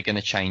how they're going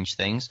to change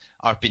things.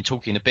 I've been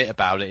talking a bit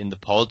about it in the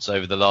pods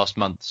over the last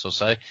months or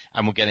so,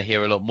 and we're going to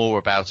hear a lot more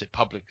about it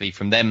publicly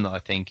from them, I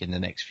think, in the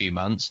next few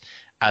months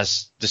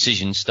as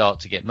decisions start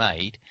to get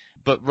made.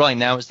 But right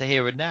now it's the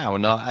here and now.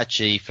 And I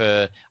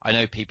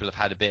know people have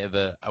had a bit of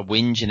a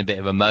whinge and a bit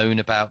of a moan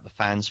about the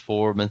Fans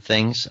Forum and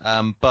things,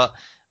 but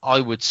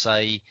I would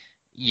say,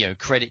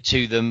 credit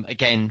to them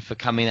again for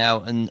coming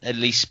out and at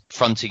least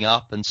fronting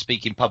up and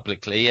speaking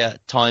publicly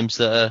at times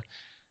that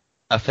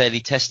are fairly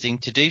testing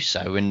to do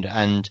so.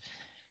 And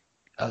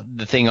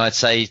the thing I'd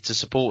say to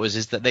supporters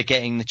is that they're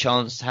getting the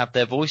chance to have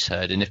their voice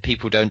heard. And if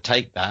people don't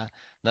take that,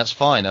 that's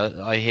fine.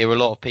 I hear a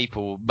lot of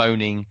people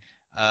moaning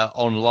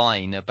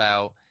online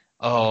about,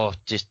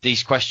 just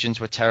these questions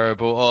were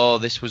terrible. Oh,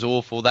 this was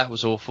awful. That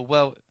was awful.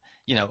 Well,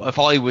 if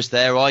I was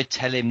there, I'd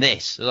tell him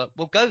this. Like,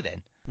 well, go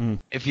then.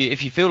 If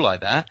you feel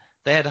like that.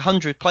 They had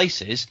 100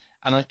 places,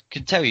 and I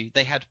can tell you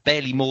they had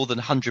barely more than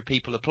 100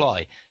 people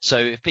apply. So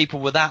if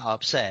people were that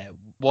upset,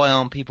 why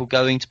aren't people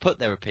going to put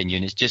their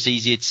opinion? It's just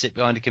easier to sit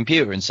behind a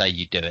computer and say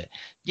you do it.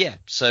 Yeah,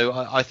 so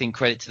I think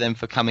credit to them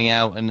for coming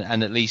out,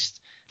 and at least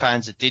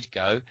fans that did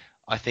go,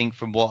 I think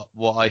from what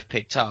I've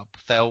picked up,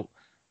 felt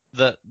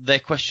that their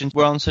questions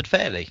were answered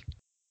fairly.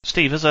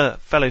 Steve, as a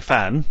fellow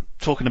fan,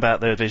 talking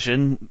about the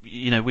division,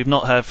 we've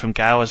not heard from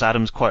Gow, as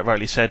Adam's quite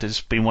rightly said,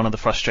 has been one of the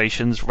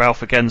frustrations.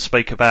 Ralph again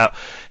spoke about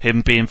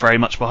him being very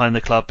much behind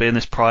the club, being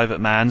this private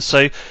man.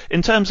 So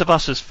in terms of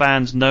us as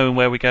fans, knowing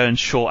where we're going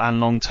short and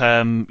long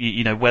term,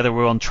 whether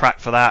we're on track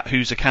for that,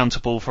 who's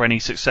accountable for any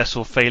success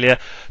or failure,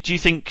 do you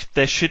think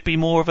there should be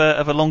more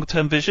of a longer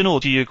term vision, or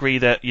do you agree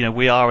that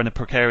we are in a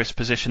precarious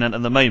position and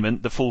at the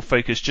moment the full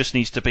focus just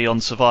needs to be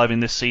on surviving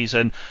this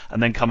season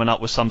and then coming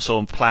up with some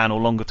sort of plan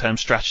or longer term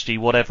strategy,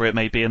 whatever it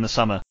may be in the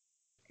summer?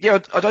 Yeah,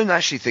 I don't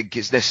actually think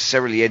it's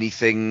necessarily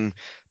anything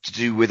to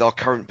do with our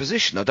current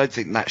position. I don't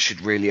think that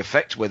should really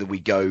affect whether we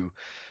go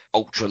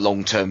ultra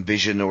long-term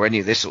vision or any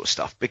of this sort of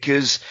stuff,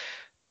 because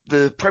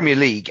the Premier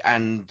League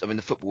and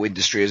the football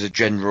industry as a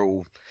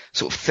general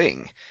sort of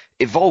thing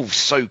evolves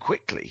so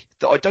quickly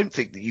that I don't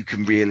think that you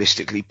can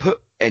realistically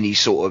put any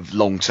sort of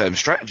long-term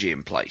strategy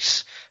in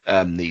place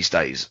these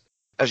days.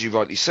 As you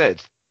rightly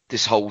said,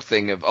 this whole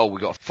thing of,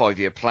 we got a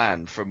 5-year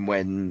plan from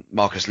when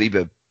Marcus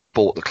Lieber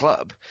bought the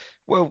club.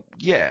 Well,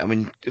 yeah,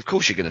 of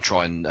course you're going to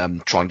try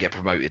and get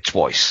promoted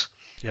twice.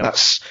 Yep.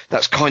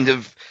 That's kind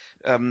of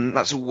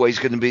that's always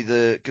going to be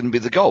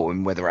the goal,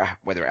 and whether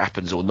it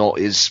happens or not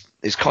is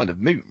kind of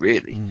moot,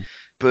 really.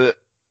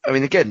 But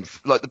again,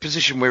 like the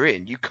position we're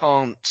in, you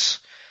can't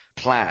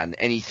plan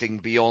anything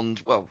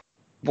beyond, well,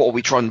 what are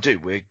we trying to do?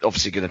 We're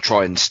obviously going to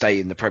try and stay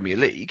in the Premier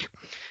League,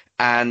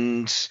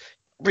 and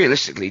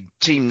realistically,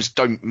 teams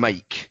don't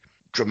make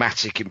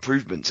dramatic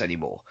improvements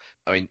anymore.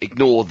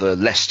 Ignore the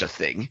Leicester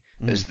thing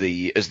as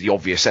the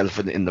obvious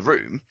elephant in the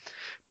room,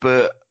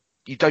 but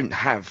you don't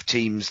have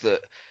teams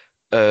that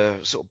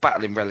are sort of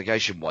battling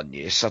relegation one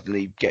year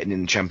suddenly getting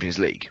in the Champions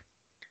League.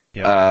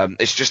 Yep.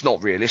 It's just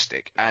not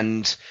realistic.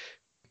 And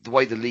the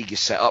way the league is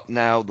set up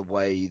now, the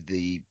way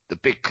the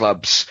big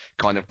clubs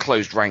kind of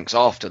closed ranks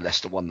after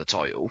Leicester won the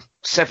title,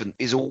 7th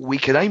is all we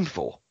can aim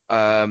for,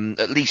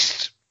 at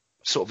least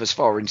sort of as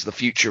far into the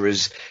future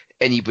as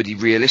anybody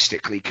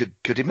realistically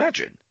could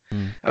imagine.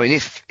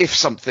 If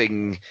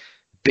something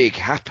big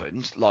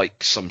happened,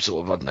 like some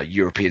sort of,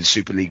 European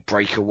Super League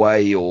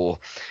breakaway or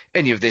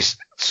any of this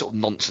sort of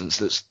nonsense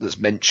that's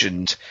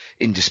mentioned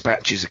in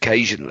dispatches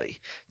occasionally,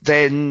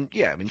 then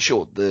yeah,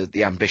 sure,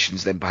 the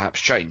ambitions then perhaps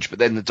change, but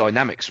then the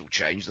dynamics will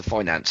change, the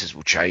finances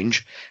will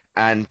change,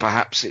 and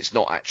perhaps it's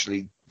not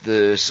actually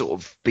the sort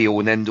of be all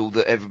and end all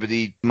that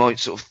everybody might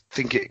sort of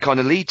think it kind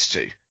of leads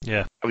to.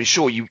 Yeah.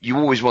 Sure, you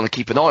always want to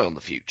keep an eye on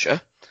the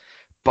future,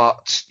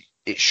 but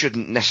it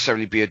shouldn't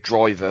necessarily be a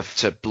driver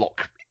to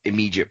block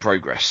immediate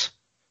progress,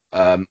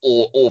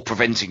 or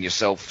preventing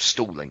yourself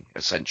stalling,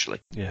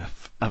 essentially. Yeah,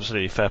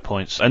 absolutely fair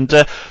points. And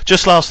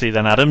just lastly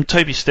then, Adam,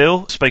 Toby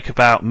Steele spoke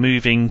about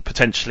moving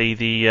potentially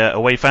the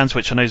away fans,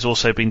 which I know has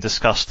also been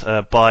discussed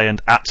by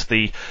and at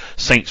the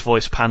Saints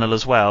Voice panel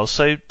as well.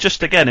 So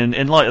just again,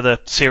 in light of the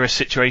serious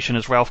situation,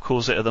 as Ralph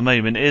calls it at the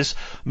moment, is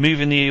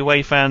moving the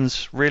away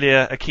fans really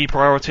a key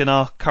priority in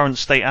our current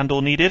state and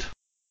or needed?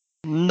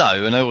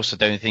 No, and I also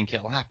don't think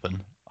it'll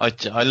happen. I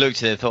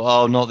looked at it and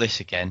thought, not this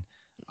again.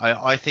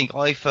 I think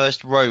I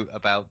first wrote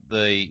about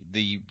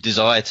the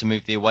desire to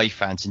move the away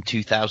fans in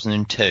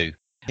 2002.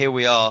 Here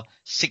we are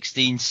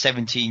 16,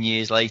 17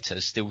 years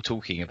later still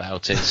talking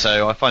about it.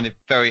 So I find it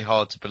very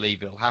hard to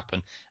believe it'll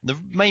happen. The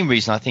main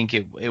reason I think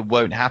it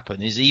won't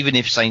happen is even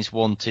if Saints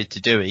wanted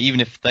to do it,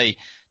 even if they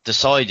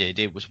decided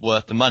it was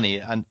worth the money,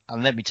 and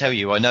let me tell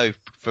you, I know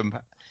from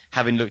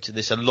having looked at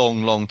this a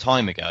long, long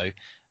time ago,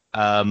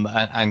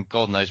 and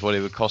God knows what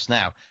it would cost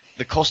now,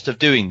 the cost of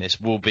doing this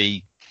will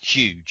be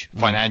huge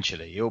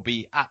financially. It will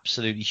be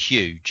absolutely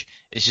huge.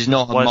 This is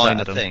not a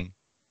minor thing.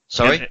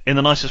 Sorry? In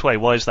the nicest way,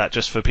 why is that,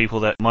 just for people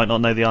that might not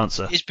know the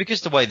answer? It's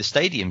because the way the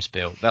stadium's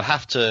built, they'll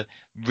have to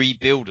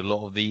rebuild a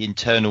lot of the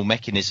internal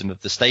mechanism of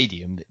the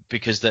stadium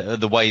because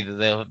the way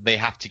that they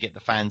have to get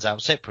the fans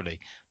out separately.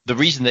 The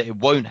reason that it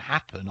won't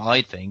happen,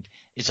 I think,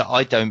 is that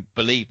I don't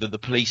believe that the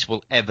police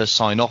will ever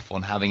sign off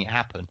on having it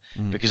happen,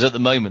 because at the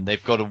moment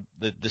they've got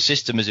the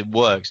system as it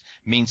works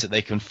means that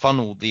they can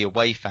funnel the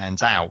away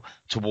fans out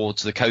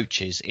towards the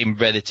coaches in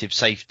relative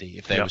safety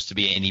if there was to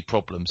be any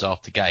problems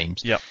after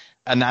games. Yep.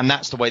 And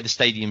that's the way the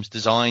stadium's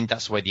designed.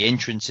 That's the way the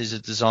entrances are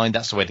designed.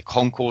 That's the way the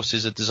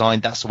concourses are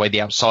designed. That's the way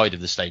the outside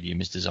of the stadium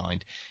is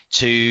designed.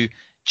 To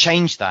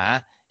change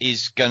that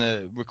is going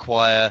to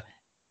require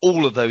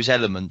all of those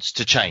elements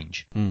to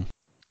change.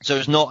 So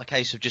it's not a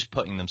case of just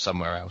putting them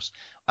somewhere else.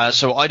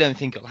 So I don't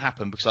think it'll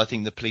happen because I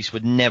think the police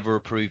would never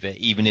approve it,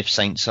 even if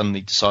Saints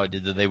suddenly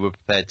decided that they were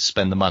prepared to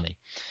spend the money.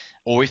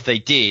 Or if they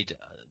did,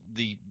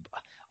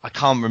 I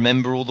can't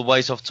remember all the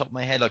ways off the top of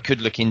my head. I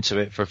could look into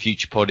it for a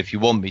future pod if you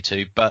want me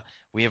to, but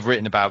we have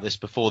written about this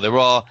before. There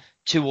are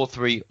 2 or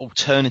 3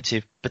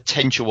 alternative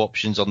potential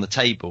options on the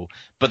table,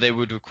 but they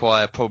would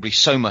require probably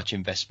so much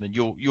investment.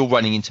 You're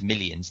running into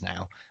millions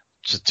now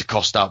to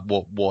cost up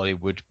what it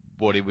would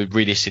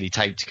realistically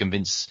take to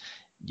convince,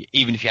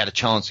 even if you had a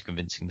chance of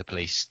convincing the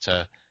police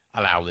to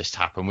allow this to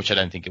happen, which I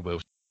don't think it will.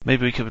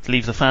 Maybe we could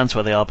leave the fans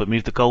where they are, but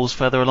move the goals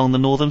further along the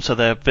northern, so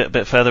they're a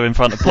bit further in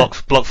front of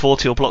block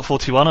 40 or block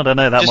 41. I don't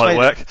know, that Just might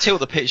work. Tilt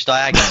the pitch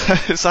diagonally.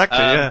 Exactly,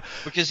 yeah.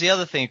 Because the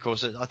other thing, of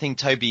course, I think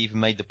Toby even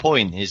made the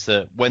point, is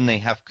that when they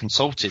have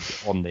consulted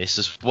on this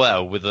as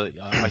well, with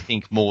I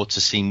think more to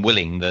seem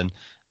willing than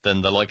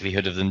the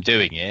likelihood of them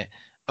doing it,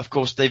 of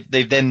course,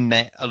 they've then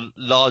met a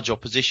large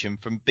opposition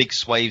from big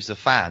swathes of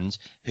fans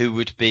who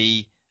would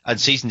be, and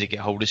season ticket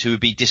holders who would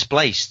be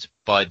displaced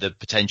by the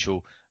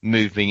potential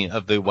moving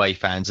of the away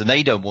fans, and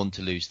they don't want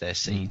to lose their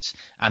seats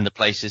and the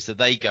places that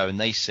they go and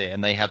they sit,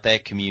 and they have their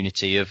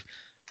community of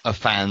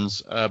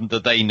fans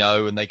that they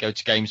know and they go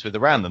to games with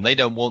around them.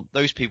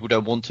 Those people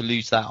don't want to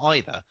lose that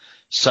either.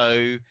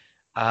 So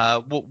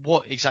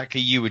what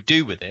exactly you would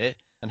do with it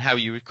and how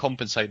you would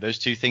compensate those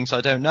two things,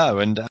 I don't know.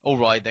 And all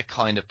right, they're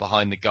kind of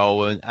behind the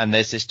goal, and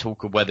there's this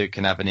talk of whether it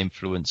can have an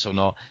influence or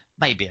not.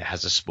 Maybe it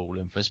has a small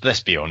influence, but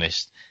let's be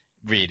honest,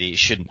 really, it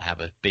shouldn't have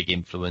a big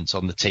influence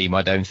on the team,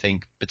 I don't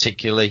think,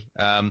 particularly.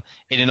 In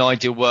an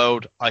ideal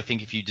world, I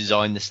think if you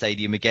design the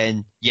stadium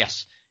again,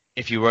 yes,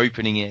 if you were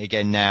opening it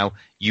again now,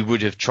 you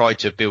would have tried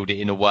to build it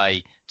in a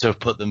way to have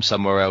put them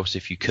somewhere else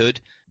if you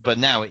could. But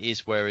now it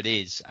is where it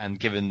is, and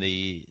given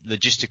the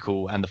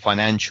logistical and the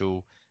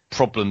financial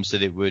problems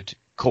that it would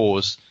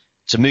cause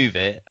to move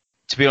it,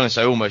 to be honest,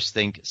 I almost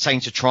think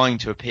Saints are trying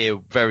to appear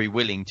very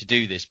willing to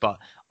do this, but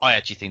I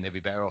actually think they'd be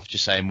better off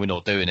just saying we're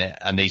not doing it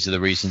and these are the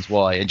reasons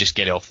why, and just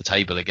get it off the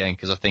table again,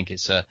 because I think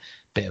it's a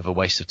bit of a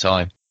waste of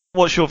time.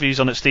 What's your views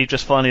on it, Steve?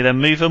 Just finally then,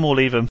 move them or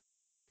leave them?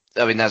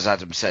 I mean, as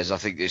Adam says, I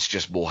think it's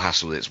just more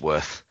hassle than it's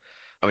worth.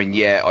 I mean,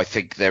 yeah, I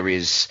think there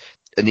is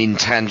an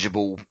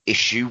intangible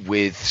issue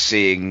with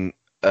seeing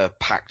a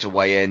packed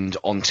away end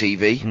on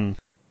TV,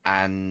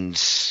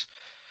 and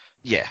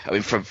yeah, I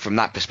mean, from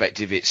that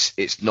perspective,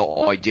 it's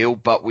not ideal.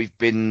 But we've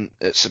been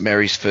at St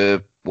Mary's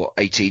for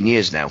 18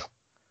 years now.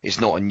 It's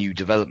not a new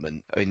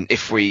development. I mean,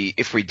 if we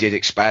did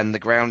expand the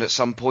ground at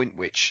some point,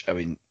 which, I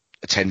mean,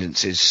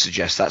 attendances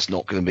suggest that's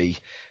not going to be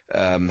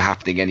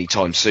happening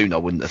anytime soon, I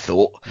wouldn't have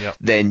thought,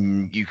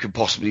 then you could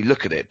possibly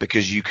look at it,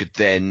 because you could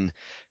then,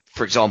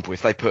 for example,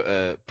 if they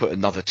put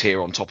another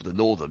tier on top of the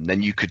Northern,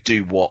 then you could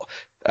do what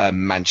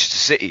Manchester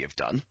City have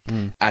done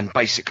and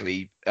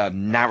basically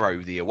narrow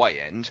the away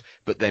end,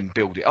 but then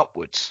build it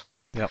upwards.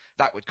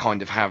 That would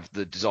kind of have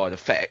the desired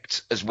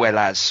effect, as well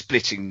as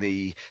splitting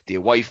the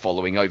away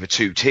following over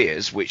two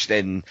tiers, which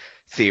then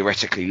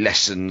theoretically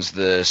lessens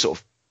the sort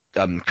of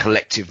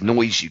collective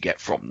noise you get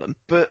from them.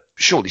 But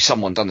surely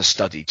someone done a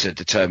study to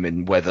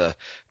determine whether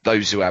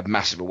those who have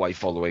massive away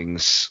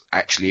followings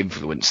actually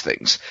influence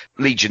things.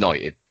 Leeds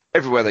United,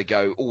 everywhere they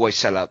go, always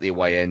sell out the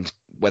away end,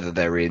 whether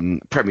they're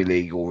in Premier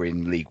League or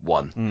in League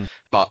One.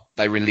 But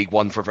they were in League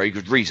One for a very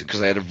good reason,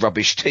 because they had a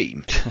rubbish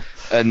team.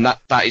 And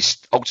that is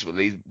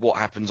ultimately what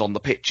happens on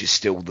the pitch is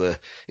still the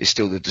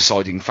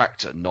deciding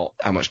factor, not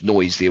how much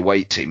noise the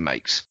away team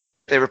makes.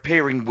 They're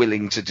appearing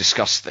willing to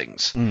discuss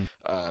things. So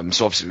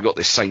obviously we've got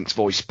this Saints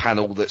Voice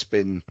panel that's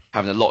been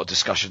having a lot of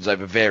discussions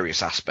over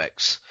various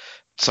aspects.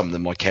 Some of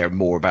them I care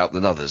more about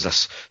than others,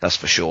 that's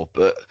for sure.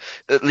 But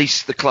at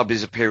least the club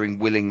is appearing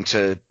willing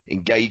to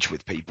engage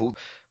with people.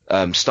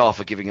 Staff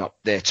are giving up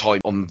their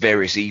time on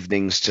various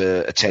evenings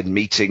to attend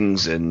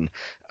meetings and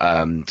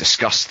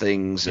discuss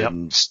things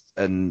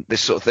and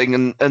this sort of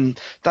thing, and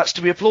that's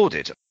to be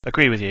applauded.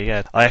 Agree with you,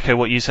 yeah. I echo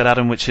what you said,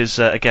 Adam, which is,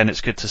 again,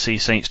 it's good to see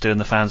Saints doing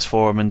the fans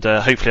forum, and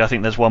hopefully I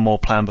think there's one more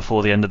planned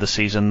before the end of the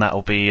season.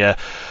 That'll be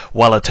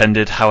well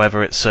attended,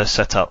 however it's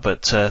set up.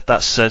 But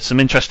that's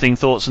some interesting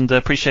thoughts, and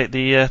appreciate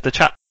the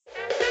chat.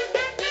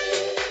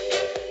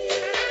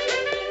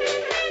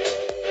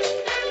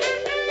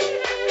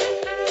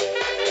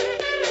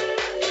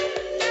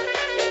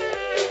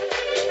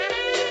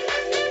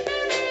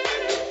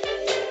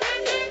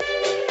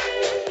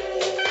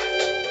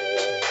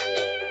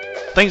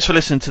 Thanks for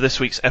listening to this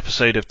week's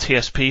episode of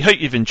TSP.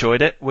 Hope you've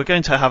enjoyed it. We're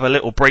going to have a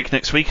little break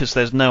next week as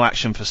there's no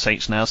action for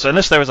Saints now. So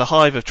unless there is a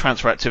hive of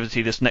transfer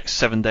activity this next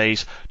 7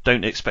 days,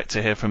 don't expect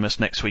to hear from us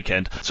next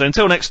weekend. So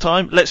until next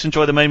time, let's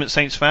enjoy the moment,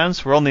 Saints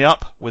fans. We're on the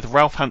up with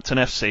Ralphampton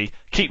FC.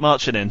 Keep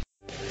marching in.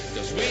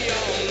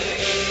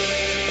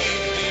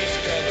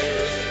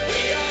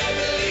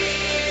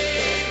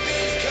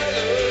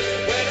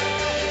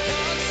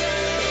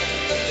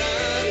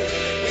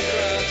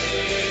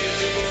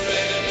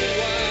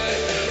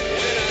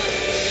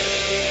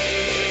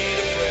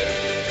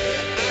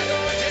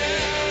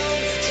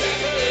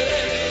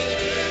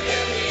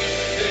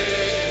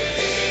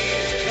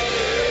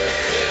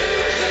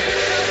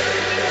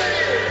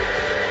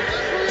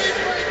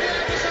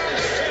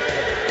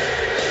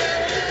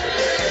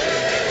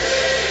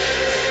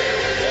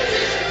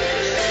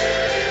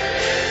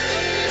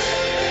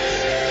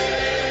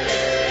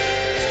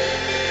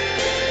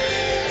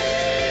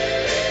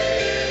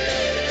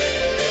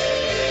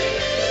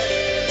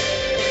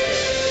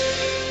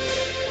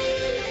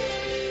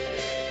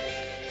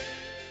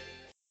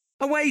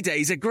 Away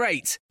days are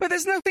great, but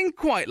there's nothing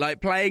quite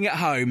like playing at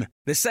home.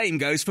 The same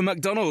goes for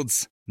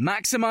McDonald's.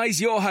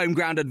 Maximise your home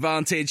ground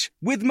advantage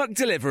with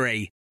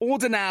McDelivery.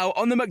 Order now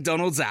on the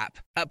McDonald's app.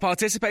 At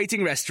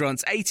participating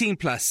restaurants, 18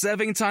 plus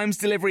serving times,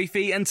 delivery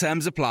fee and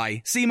terms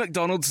apply. See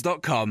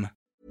mcdonalds.com.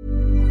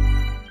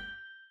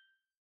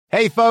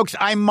 Hey folks,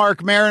 I'm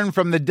Mark Maron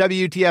from the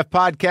WTF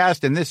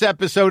podcast, and this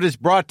episode is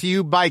brought to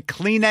you by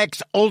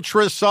Kleenex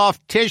Ultra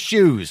Soft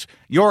Tissues,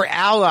 your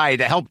ally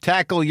to help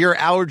tackle your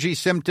allergy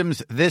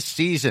symptoms this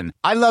season.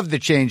 I love the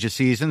change of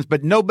seasons,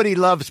 but nobody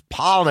loves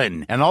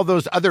pollen and all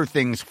those other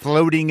things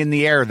floating in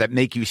the air that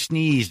make you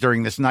sneeze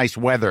during this nice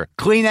weather.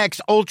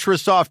 Kleenex Ultra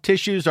Soft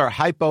Tissues are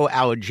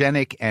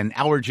hypoallergenic and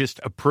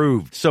allergist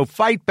approved, so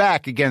fight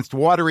back against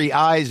watery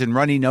eyes and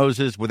runny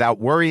noses without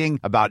worrying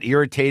about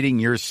irritating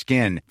your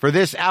skin. For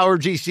this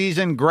allergy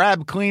season,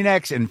 grab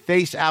Kleenex and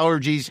face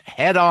allergies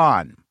head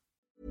on.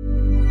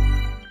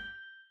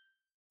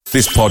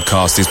 This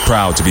podcast is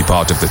proud to be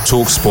part of the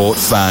TalkSport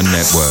Fan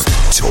Network.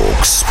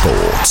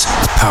 TalkSport.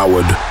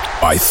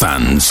 Powered by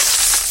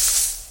fans.